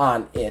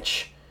on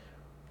Itch,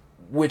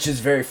 which is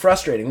very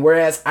frustrating.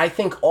 Whereas I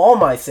think all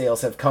my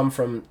sales have come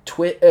from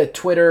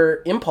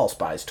Twitter impulse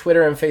buys,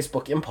 Twitter and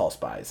Facebook impulse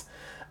buys.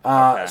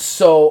 Okay.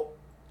 So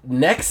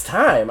next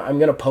time I'm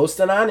gonna post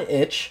it on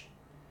Itch,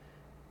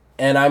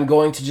 and I'm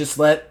going to just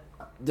let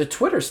the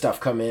Twitter stuff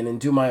come in and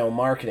do my own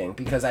marketing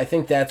because I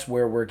think that's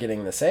where we're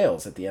getting the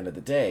sales at the end of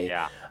the day.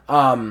 Yeah.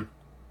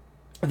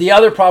 The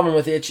other problem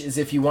with Itch is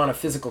if you want a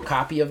physical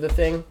copy of the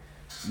thing,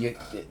 you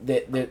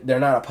they're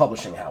not a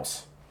publishing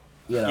house.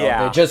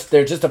 Yeah.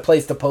 They're just a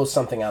place to post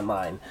something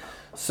online.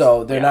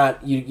 So they're Yeah.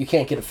 not you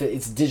can't get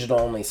it's digital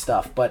only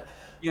stuff. But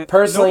Nobody's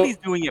personally,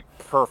 doing it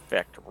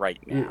perfect right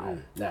now.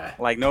 nah.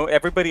 Like, no,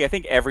 everybody, I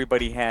think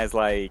everybody has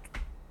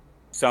like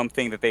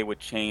something that they would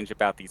change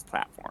about these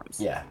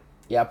platforms. Yeah,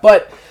 yeah.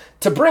 But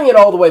to bring it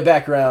all the way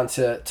back around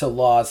to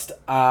Lost,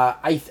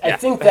 I Yes.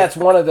 think that's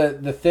one of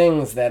the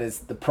things that is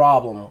the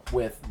problem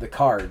with the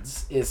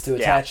cards is to Yeah.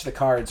 attach the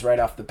cards right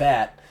off the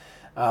bat.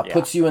 Yeah.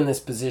 Puts you in this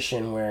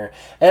position where,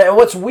 and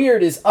what's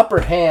weird is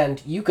upper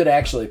hand. You could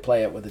actually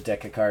play it with a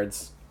deck of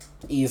cards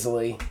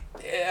easily.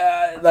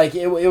 Like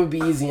it would be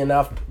easy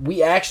enough.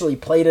 We actually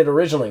played it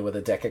originally with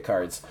a deck of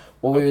cards.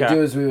 What we would Okay.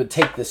 do is we would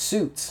take the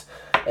suits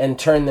and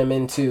turn them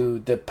into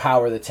the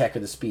power, the tech, or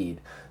the speed.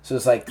 So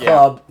it's like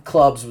Yeah.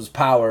 clubs was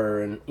power,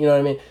 and you know what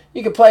I mean.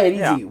 You could play it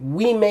Yeah. easy.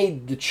 We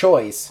made the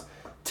choice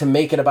to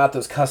make it about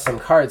those custom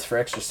cards for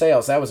extra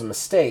sales. That was a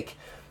mistake.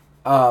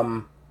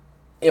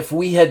 If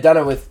we had done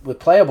it with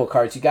playable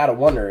cards, you got to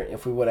wonder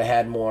if we would have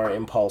had more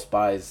impulse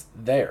buys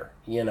there.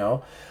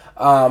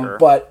 Sure.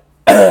 But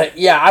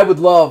yeah, I would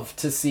love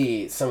to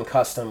see some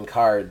custom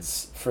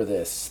cards for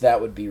this.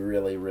 That would be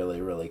really,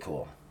 really, really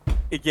cool.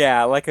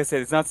 Yeah, like I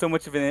said, it's not so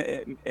much of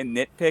a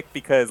nitpick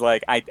because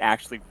like I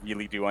actually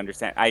really do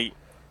understand. I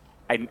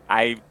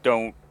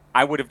don't.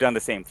 I would have done the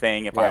same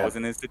thing if I Yeah, was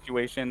in this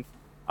situation.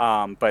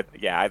 But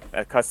yeah,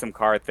 a custom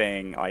card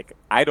thing, like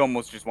I'd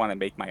almost just want to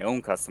make my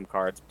own custom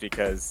cards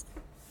because,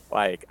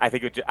 like, I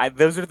think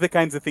those are the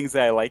kinds of things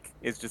that I like.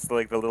 Is just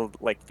like the little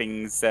like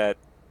things that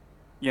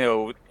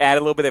add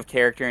a little bit of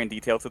character and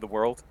detail to the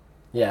world.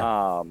 yeah,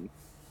 Um,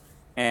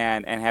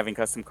 and having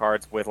custom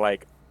cards with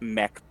like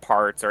mech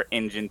parts or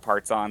engine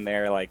parts on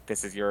there, like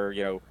this is your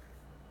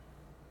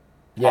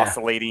yeah.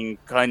 oscillating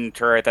gun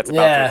turret that's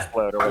about to Yeah,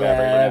 explode or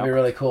whatever. yeah, that'd be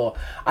really cool.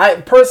 I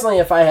personally,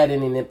 if I had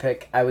any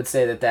nitpick, I would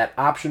say that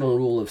optional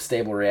rule of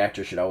stable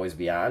reactor should always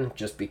be on,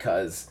 just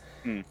because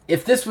Hmm,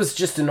 if this was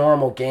just a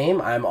normal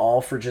game, I'm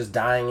all for just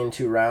dying in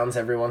 2 rounds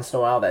every once in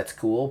a while. That's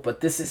cool,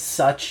 but this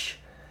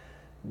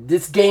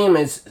game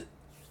is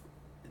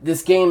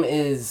this game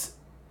is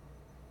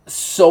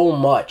so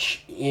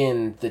much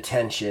in the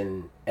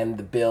tension and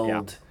the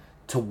yeah, build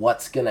to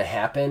what's gonna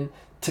happen.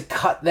 To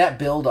cut that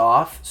build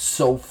off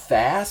so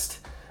fast,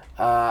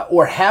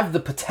 or have the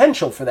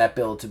potential for that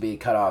build to be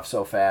cut off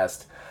so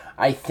fast,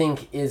 I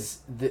think is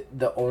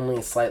the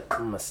only slight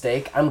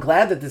mistake. I'm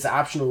glad that this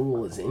optional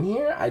rule is in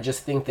here. I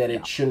just think that yeah,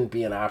 it shouldn't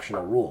be an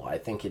optional rule. I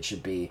think it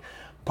should be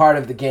part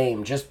of the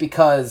game. Just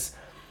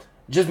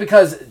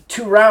because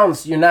 2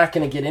 rounds, you're not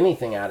going to get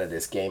anything out of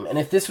this game. And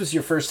if this was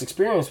your first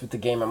experience with the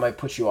game, it might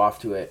put you off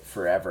to it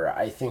forever.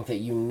 I think that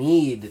you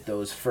need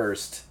those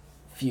first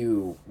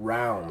few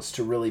rounds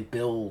to really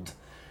build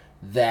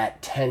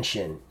that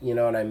tension. You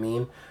know what I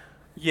mean?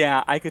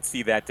 yeah. I could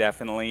see that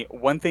definitely.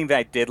 One thing that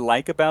I did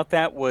like about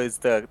that was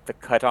the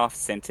cutoff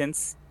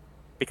sentence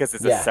because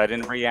it's a Yeah.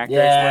 sudden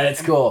reactor Yeah,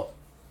 that's explosion. cool.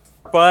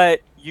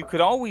 But you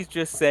could always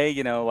just say,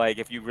 like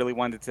if you really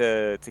wanted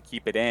to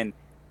keep it in,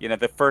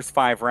 the first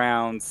 5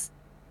 rounds,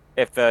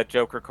 if the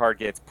Joker card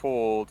gets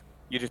pulled,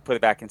 you just put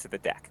it back into the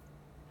deck.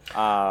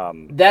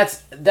 Um,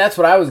 That's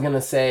what I was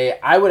gonna say.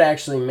 I would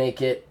actually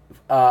make it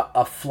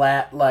a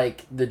flat,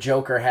 like the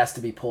Joker has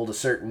to be pulled a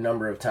certain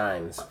number of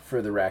times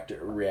for the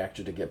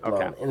reactor to get blown.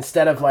 Okay.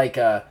 Instead of like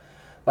a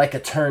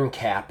turn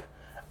cap,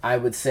 I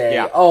would say,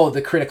 Yeah. oh,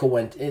 the critical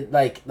went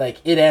like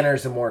it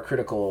enters a more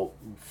critical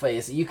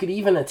phase. You could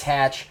even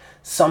attach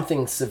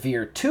something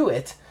severe to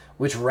it,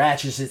 which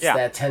ratchets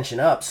that tension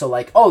up. So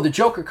like, oh, the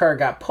Joker card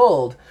got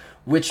pulled,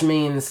 which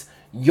means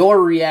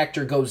your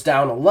reactor goes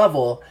down a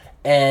level,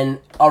 and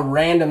a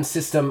random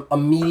system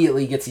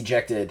immediately gets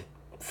ejected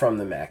from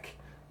the mech.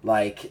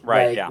 Like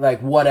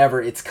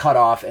whatever, it's cut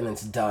off and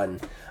it's done.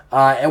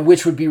 And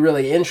which would be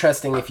really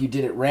interesting if you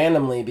did it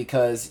randomly,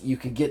 because you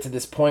could get to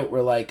this point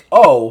where like,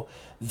 oh,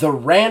 the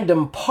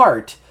random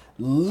part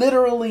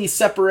literally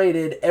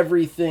separated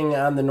everything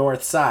on the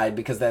north side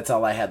because that's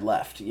all I had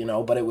left,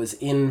 but it was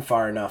in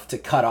far enough to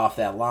cut off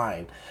that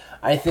line.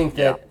 I think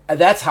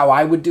that's how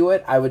I would do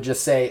it. I would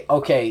just say,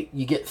 okay,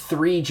 you get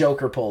 3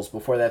 Joker pulls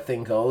before that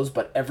thing goes,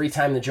 but every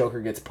time the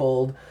Joker gets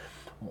pulled,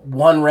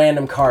 one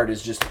random card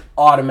is just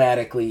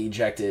automatically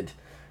ejected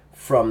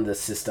from the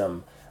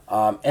system.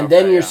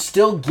 Then you're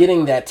still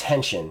getting that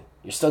tension.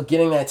 You're still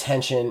getting that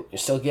tension. You're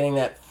still getting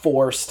that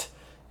forced,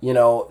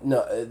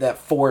 that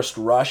forced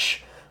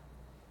rush.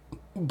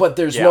 But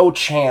there's no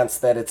chance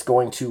that it's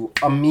going to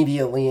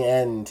immediately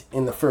end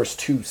in the first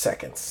 2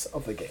 seconds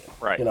of the game.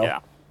 Right,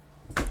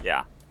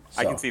 Yeah.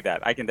 So. I can see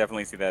that. I can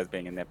definitely see that as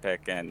being a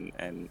nitpick,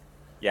 and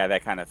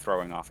that kind of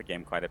throwing off a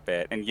game quite a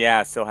bit. And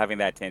still having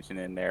that tension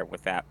in there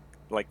with that,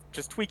 like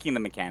just tweaking the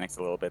mechanics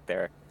a little bit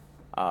there,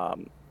 a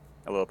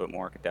little bit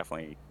more could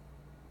definitely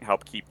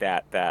help keep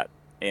that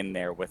in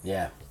there with.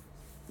 Yeah.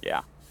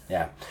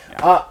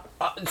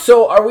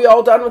 So are we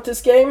all done with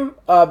this game?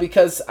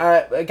 Because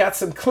I got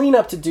some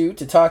cleanup to do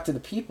to talk to the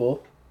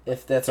people,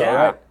 if that's all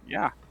right.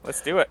 Yeah,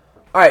 let's do it.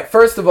 All right,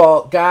 first of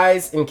all,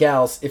 guys and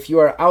gals, if you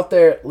are out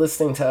there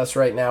listening to us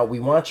right now, we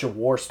want your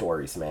war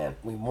stories, man.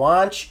 We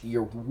want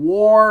your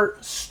war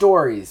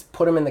stories.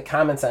 Put them in the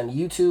comments on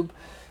YouTube.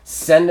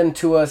 Send them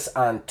to us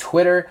on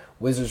Twitter,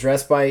 Wizards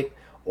Respite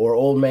or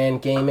Old Man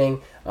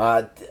Gaming.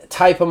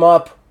 Type them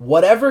up.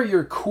 Whatever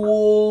your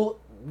cool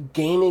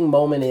gaming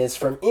moment is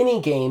from any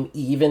game,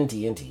 even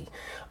D&D,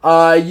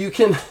 you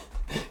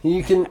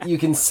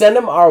can send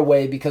them our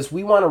way, because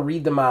we want to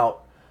read them out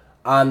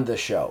on the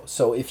show.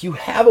 So if you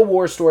have a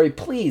war story,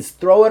 please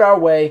throw it our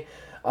way.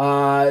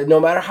 No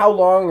matter how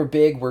long or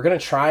big, we're going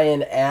to try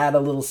and add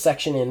a little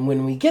section in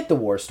when we get the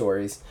war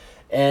stories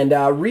and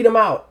read them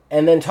out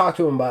and then talk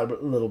to them about it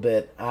a little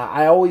bit.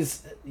 I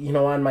always,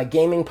 on my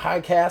gaming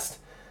podcast,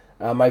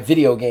 my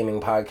video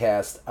gaming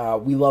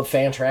podcast, we love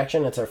Fan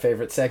Traction. It's our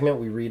favorite segment.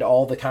 We read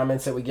all the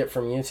comments that we get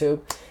from YouTube.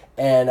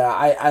 And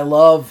I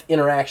love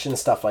interaction,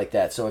 stuff like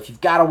that. So if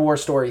you've got a war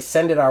story,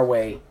 send it our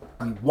way.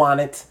 We want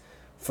it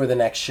for the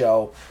next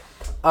show.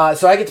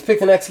 So I get to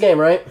pick the next game,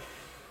 right?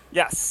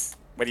 Yes.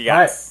 What do you got? All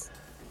right.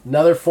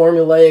 Another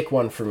formulaic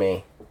one for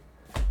me.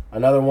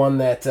 Another one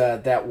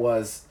that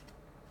was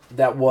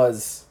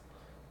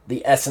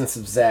the essence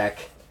of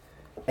Zach.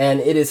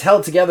 And it is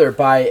held together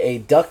by a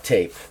duct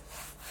tape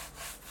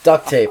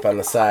on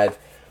the side.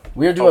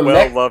 We're doing a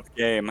well-loved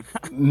game.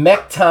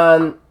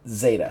 Mekton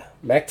Zeta.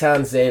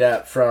 Mekton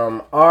Zeta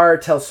from our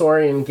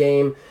Telsorian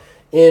game.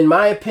 In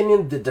my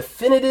opinion, the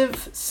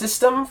definitive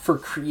system for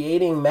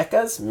creating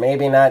mechas,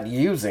 maybe not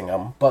using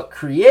them, but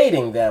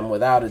creating them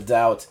without a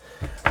doubt.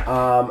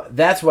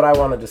 That's what I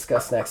want to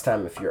discuss next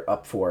time if you're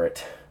up for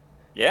it.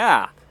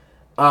 Yeah.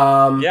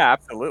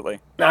 Absolutely.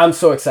 I'm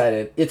so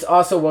excited. It's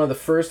also one of the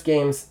first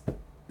games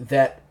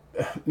that,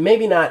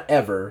 maybe not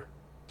ever,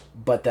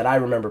 but that I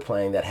remember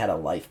playing that had a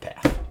life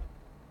path.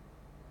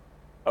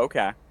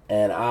 Okay.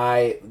 And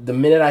the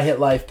minute I hit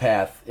life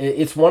path,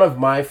 it's one of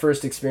my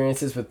first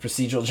experiences with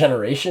procedural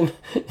generation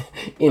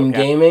in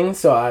gaming.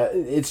 So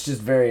it's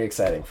just very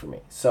exciting for me.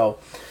 So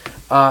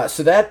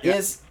that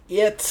is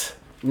it.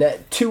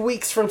 2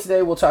 weeks from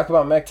today, we'll talk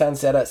about Mekton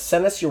Zeta.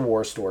 Send us your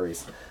war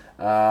stories.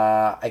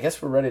 I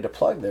guess we're ready to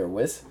plug there,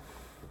 Wiz.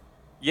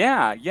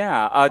 Yeah.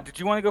 Did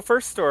you want to go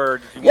first, or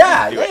did you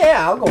want me to do it?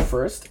 I'll go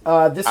first.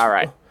 All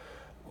right.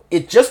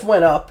 It just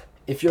went up.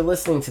 If you're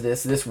listening to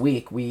this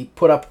week, we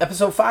put up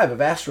episode 5 of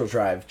Astral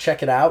Drive.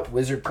 Check it out.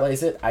 Wizard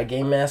plays it. I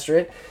game master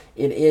it.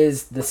 It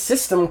is the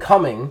system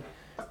coming,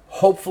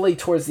 hopefully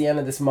towards the end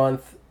of this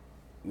month,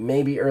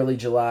 maybe early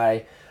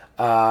July,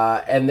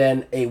 and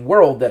then a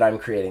world that I'm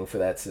creating for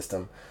that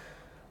system.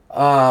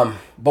 But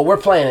we're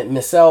playing it.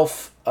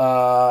 Myself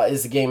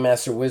is the game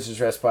master, Wizards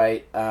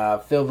Respite,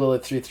 Phil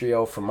Villard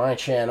 330 from my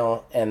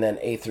channel, and then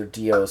Aether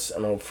Dios,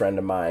 an old friend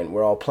of mine.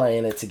 We're all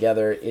playing it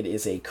together. It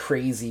is a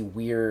crazy,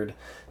 weird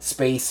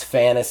space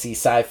fantasy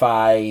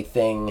sci-fi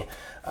thing.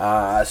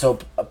 So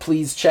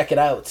please check it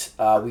out.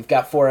 We've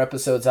got 4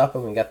 episodes up,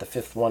 and we got the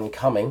 5th one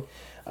coming.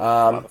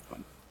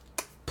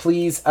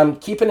 Please, I'm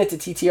keeping it to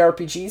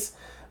TTRPGs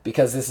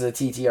because this is a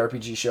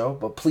TTRPG show,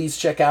 but please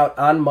check out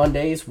on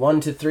Mondays 1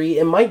 to 3.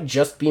 It might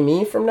just be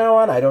me from now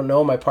on. I don't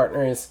know. My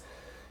partner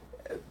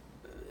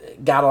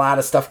got a lot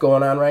of stuff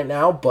going on right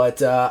now,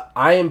 but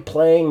I am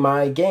playing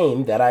my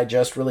game that I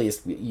just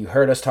released. You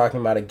heard us talking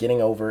about it,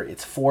 Getting Over.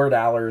 It's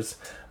 $4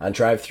 on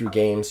Drive-Thru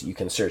Games. You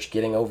can search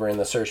Getting Over in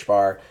the search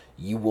bar.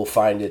 You will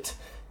find it.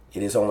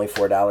 It is only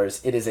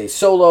 $4. It is a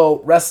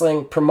solo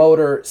wrestling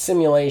promoter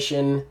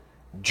simulation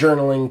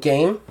journaling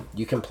game.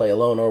 You can play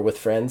alone or with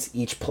friends.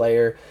 Each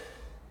player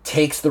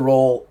takes the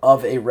role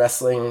of a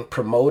wrestling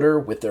promoter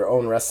with their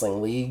own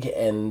wrestling league,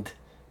 and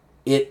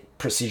it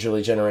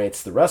procedurally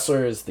generates the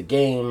wrestlers, the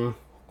game,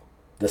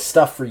 the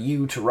stuff for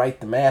you to write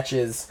the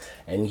matches,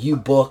 and you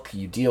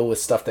deal with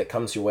stuff that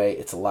comes your way.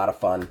 It's a lot of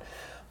fun.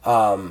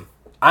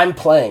 I'm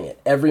playing it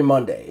every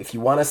Monday. If you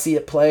want to see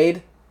it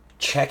played,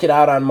 check it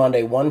out on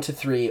Monday 1 to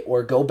 3,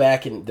 or go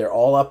back, and they're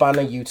all up on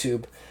the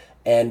YouTube.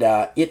 And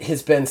it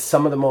has been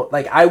some of the most,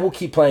 like, I will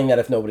keep playing that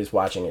if nobody's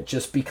watching it,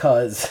 just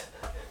because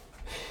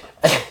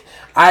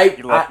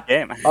You love the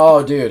game.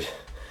 oh, dude.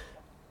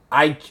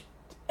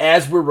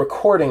 As we're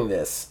recording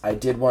this, I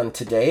did one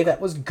today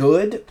that was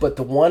good, but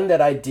the one that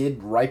I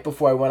did right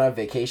before I went on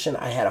vacation,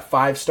 I had a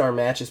 5-star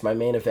match as my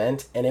main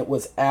event, and it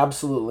was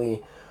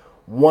absolutely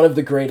one of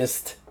the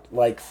greatest,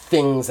 like,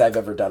 things I've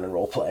ever done in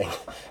role-playing.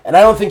 And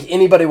I don't think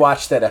anybody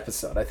watched that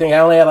episode. I think I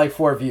only had, like,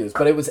 4 views,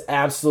 but it was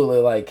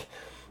absolutely, like,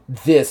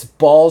 this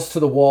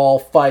balls-to-the-wall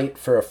fight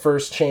for a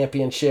first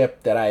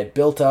championship that I had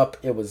built up.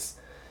 It was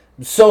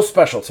so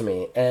special to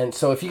me. And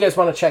so if you guys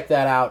want to check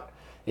that out,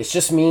 it's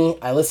just me.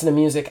 I listen to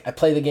music. I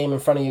play the game in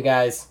front of you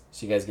guys,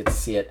 so you guys get to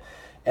see it.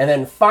 And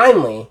then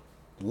finally,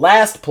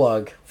 last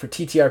plug for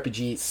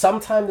TTRPG.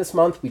 Sometime this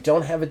month, we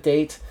don't have a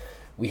date.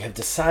 We have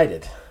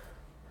decided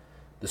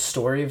the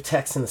story of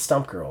Tex and the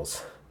Stump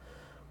Girls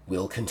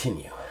will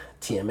continue.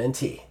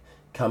 TMNT.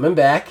 Coming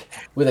back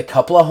with a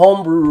couple of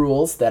homebrew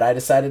rules that I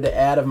decided to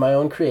add of my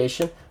own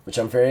creation, which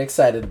I'm very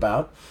excited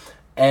about.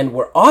 And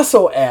we're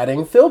also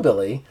adding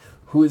Philbilly,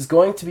 who is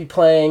going to be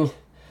playing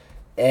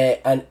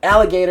an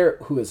alligator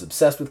who is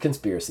obsessed with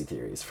conspiracy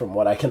theories, from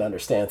what I can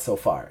understand so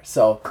far.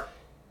 So,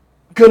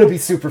 gonna be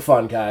super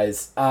fun,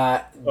 guys.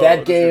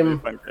 That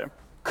game,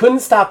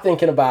 couldn't stop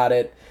thinking about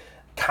it.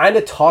 Kind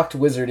of talked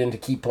Wizard into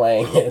keep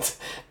playing it,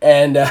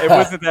 and It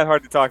wasn't that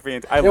hard to talk me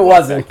into. It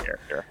wasn't. That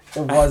character.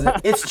 It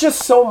wasn't. It's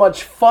just so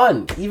much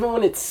fun. Even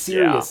when it's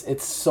serious,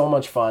 It's so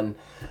much fun.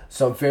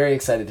 So I'm very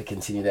excited to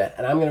continue that.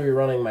 And I'm going to be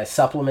running my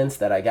supplements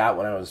that I got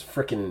when I was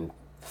freaking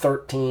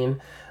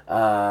 13.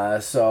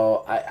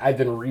 So I've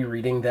been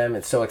rereading them.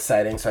 It's so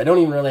exciting. So I don't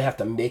even really have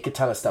to make a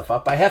ton of stuff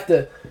up. I have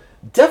to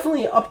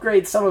definitely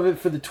upgrade some of it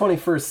for the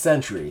 21st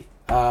century.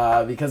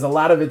 Because a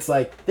lot of it's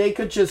like, they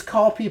could just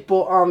call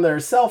people on their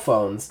cell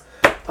phones.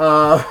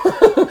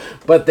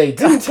 But they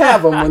didn't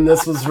have them when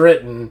this was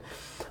written.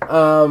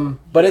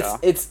 But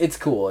it's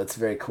cool. It's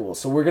very cool.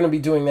 So we're going to be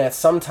doing that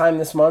sometime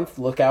this month.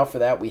 Look out for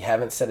that. We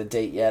haven't set a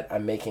date yet.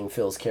 I'm making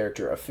Phil's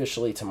character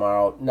officially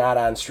tomorrow. Not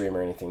on stream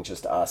or anything,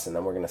 just us. And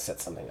then we're going to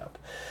set something up.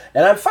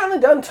 And I'm finally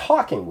done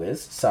talking,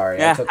 Wiz.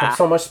 Sorry, I took up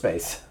so much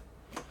space.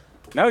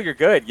 No, you're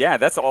good. Yeah,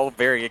 that's all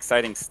very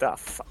exciting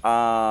stuff.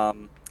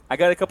 I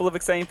got a couple of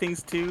exciting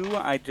things too.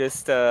 I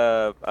just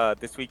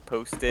this week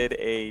posted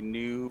a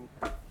new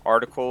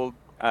article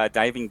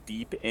diving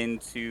deep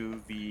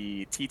into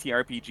the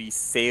TTRPG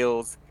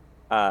sales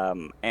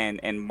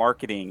and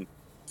marketing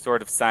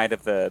sort of side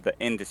of the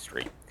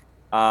industry.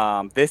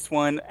 This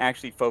one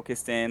actually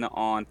focused in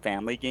on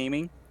family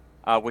gaming,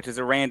 which is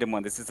a random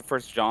one. This is the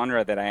first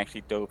genre that I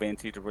actually dove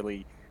into to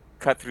really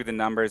cut through the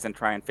numbers and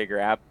try and figure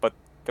out. But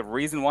the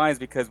reason why is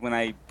because when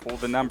I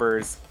pulled the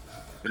numbers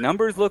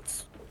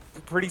looked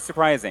pretty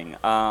surprising.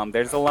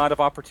 There's a lot of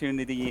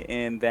opportunity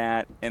in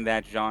that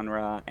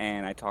genre,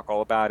 and I talk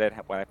all about it,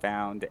 what I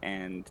found,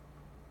 and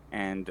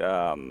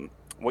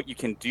what you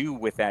can do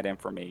with that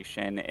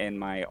information in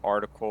my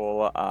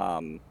article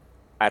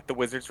at the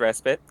Wizard's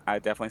Respite. I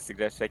definitely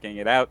suggest checking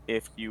it out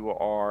if you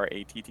are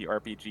a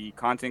TTRPG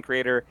content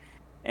creator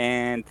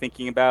and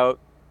thinking about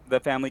the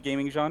family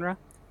gaming genre.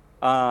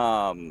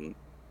 And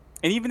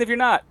even if you're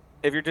not,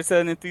 if you're just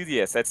an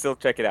enthusiast, I'd still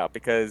check it out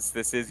because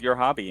this is your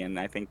hobby, and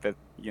I think that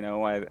you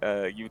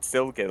would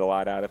still get a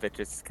lot out of it.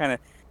 Just kind of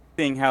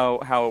seeing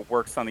how it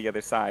works on the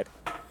other side.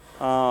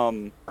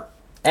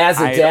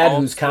 As a dad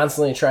who's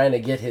constantly trying to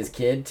get his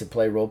kid to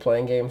play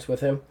role-playing games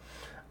with him,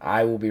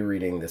 I will be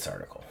reading this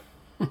article.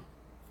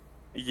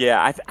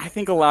 Yeah, I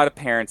think a lot of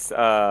parents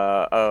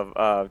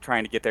of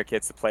trying to get their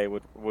kids to play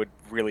would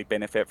really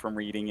benefit from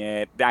reading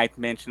it. I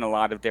mentioned a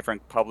lot of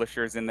different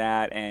publishers in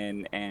that,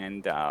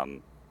 and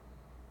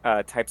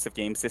types of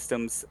game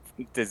systems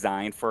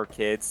designed for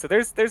kids. So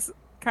there's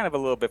kind of a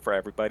little bit for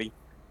everybody.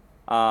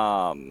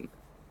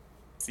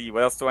 See,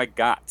 what else do I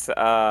got?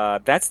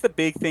 That's the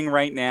big thing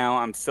right now.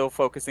 I'm still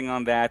focusing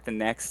on that. The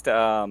next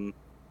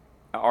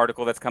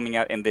article that's coming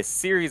out in this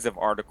series of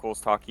articles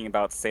talking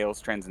about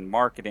sales trends and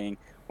marketing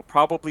will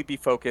probably be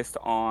focused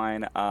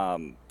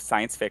on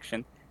science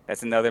fiction.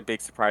 That's another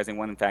big surprising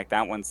one. In fact,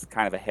 that one's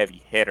kind of a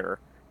heavy hitter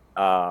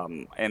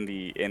in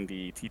the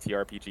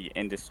TTRPG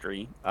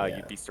industry.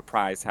 You'd be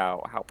surprised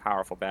how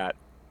powerful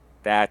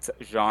that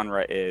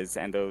genre is,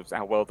 and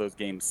how well those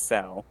games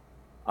sell.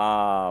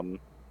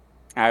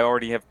 I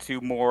already have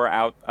two more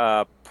out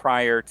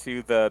prior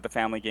to the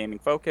family gaming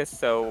focus,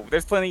 so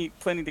there's plenty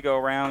to go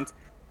around.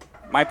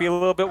 Might be a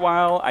little bit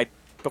while. I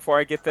Before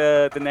I get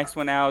the next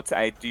one out,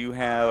 I do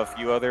have a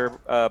few other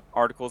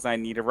articles I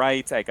need to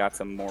write. I got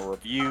some more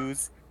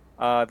reviews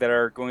that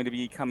are going to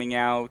be coming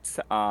out.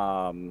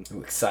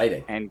 Ooh,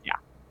 exciting. And yeah,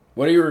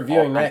 What are you all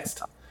reviewing kinds of next?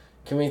 stuff.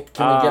 Can we get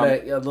Um,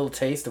 a little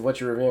taste of what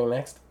you're reviewing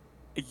next?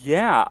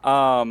 yeah.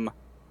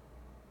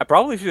 I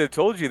probably should have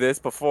told you this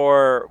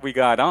before we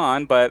got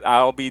on, but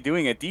I'll be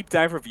doing a deep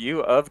dive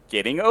review of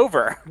Getting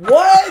Over.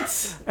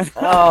 What?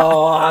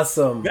 Oh,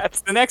 awesome.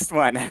 That's the next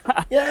one. Um,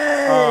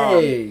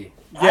 Yay!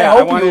 I yeah, I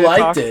hope you wanted to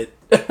liked talk. it.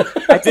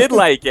 I did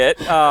like it.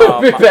 It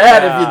would be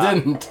bad if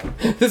you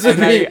didn't. This would And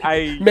be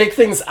I make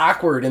things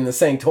awkward in the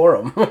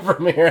Sanctorum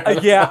from here on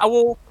yeah,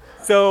 out.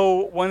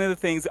 so one of the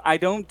things, I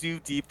don't do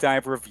deep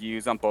dive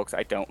reviews on books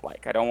I don't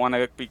like. I don't want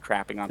to be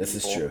crapping on This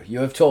is people. true. You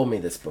have told me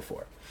this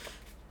before.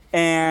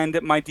 And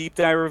my deep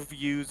dive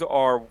reviews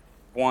are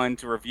one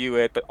to review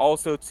it, but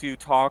also to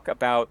talk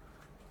about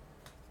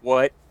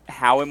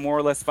how it more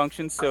or less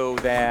functions, so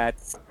that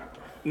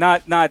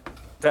not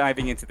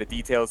diving into the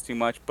details too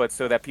much, but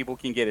so that people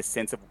can get a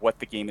sense of what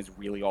the game is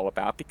really all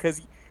about.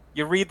 Because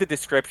you read the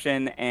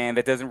description and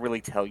that doesn't really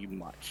tell you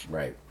much.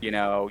 Right.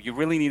 You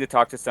really need to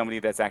talk to somebody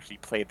that's actually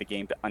played the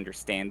game to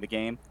understand the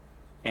game.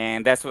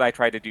 And that's what I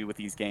try to do with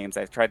these games.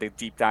 I try to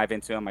deep dive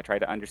into them. I try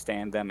to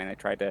understand them, and I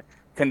try to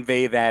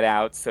convey that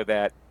out so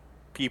that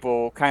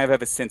people kind of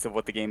have a sense of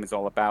what the game is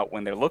all about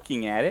when they're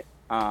looking at it.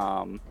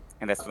 And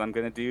that's what I'm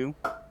going to do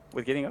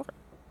with Getting Over.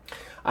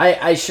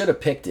 I should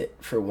have picked it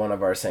for one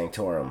of our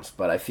Sanctorums,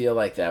 but I feel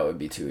like that would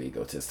be too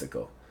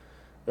egotistical.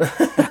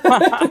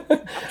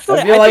 Actually,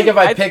 I feel like if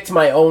I picked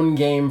my own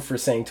game for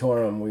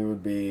Sanctorum,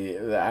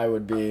 I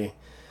would be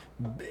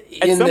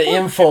in some the point,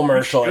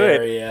 infomercial we should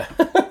area.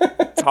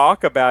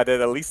 talk about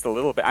it at least a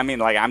little bit. I mean,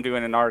 like, I'm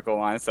doing an article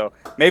on it, so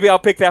maybe I'll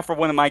pick that for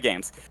one of my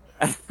games.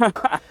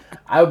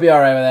 I would be all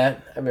right with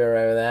that. I'd be all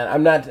right with that.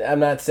 I'm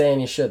not saying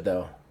you should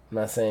though. I'm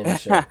not saying you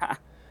should.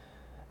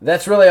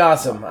 That's really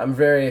awesome. I'm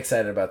very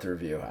excited about the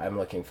review. I'm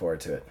looking forward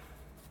to it.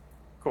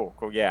 Cool,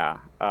 cool, yeah.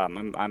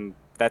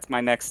 That's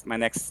my next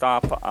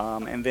stop.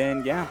 And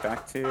then yeah,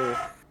 back to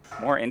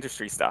more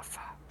industry stuff.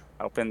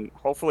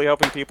 Hopefully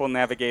helping people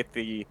navigate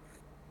the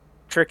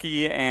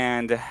tricky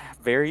and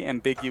very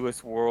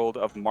ambiguous world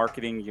of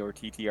marketing your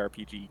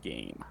TTRPG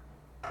game.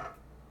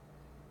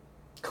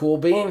 Cool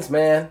beans,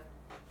 man.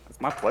 That's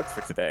my plugs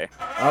for today.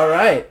 All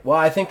right. Well,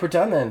 I think we're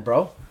done then,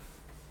 bro.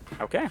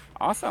 Okay,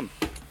 awesome.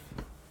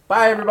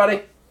 Bye,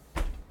 everybody.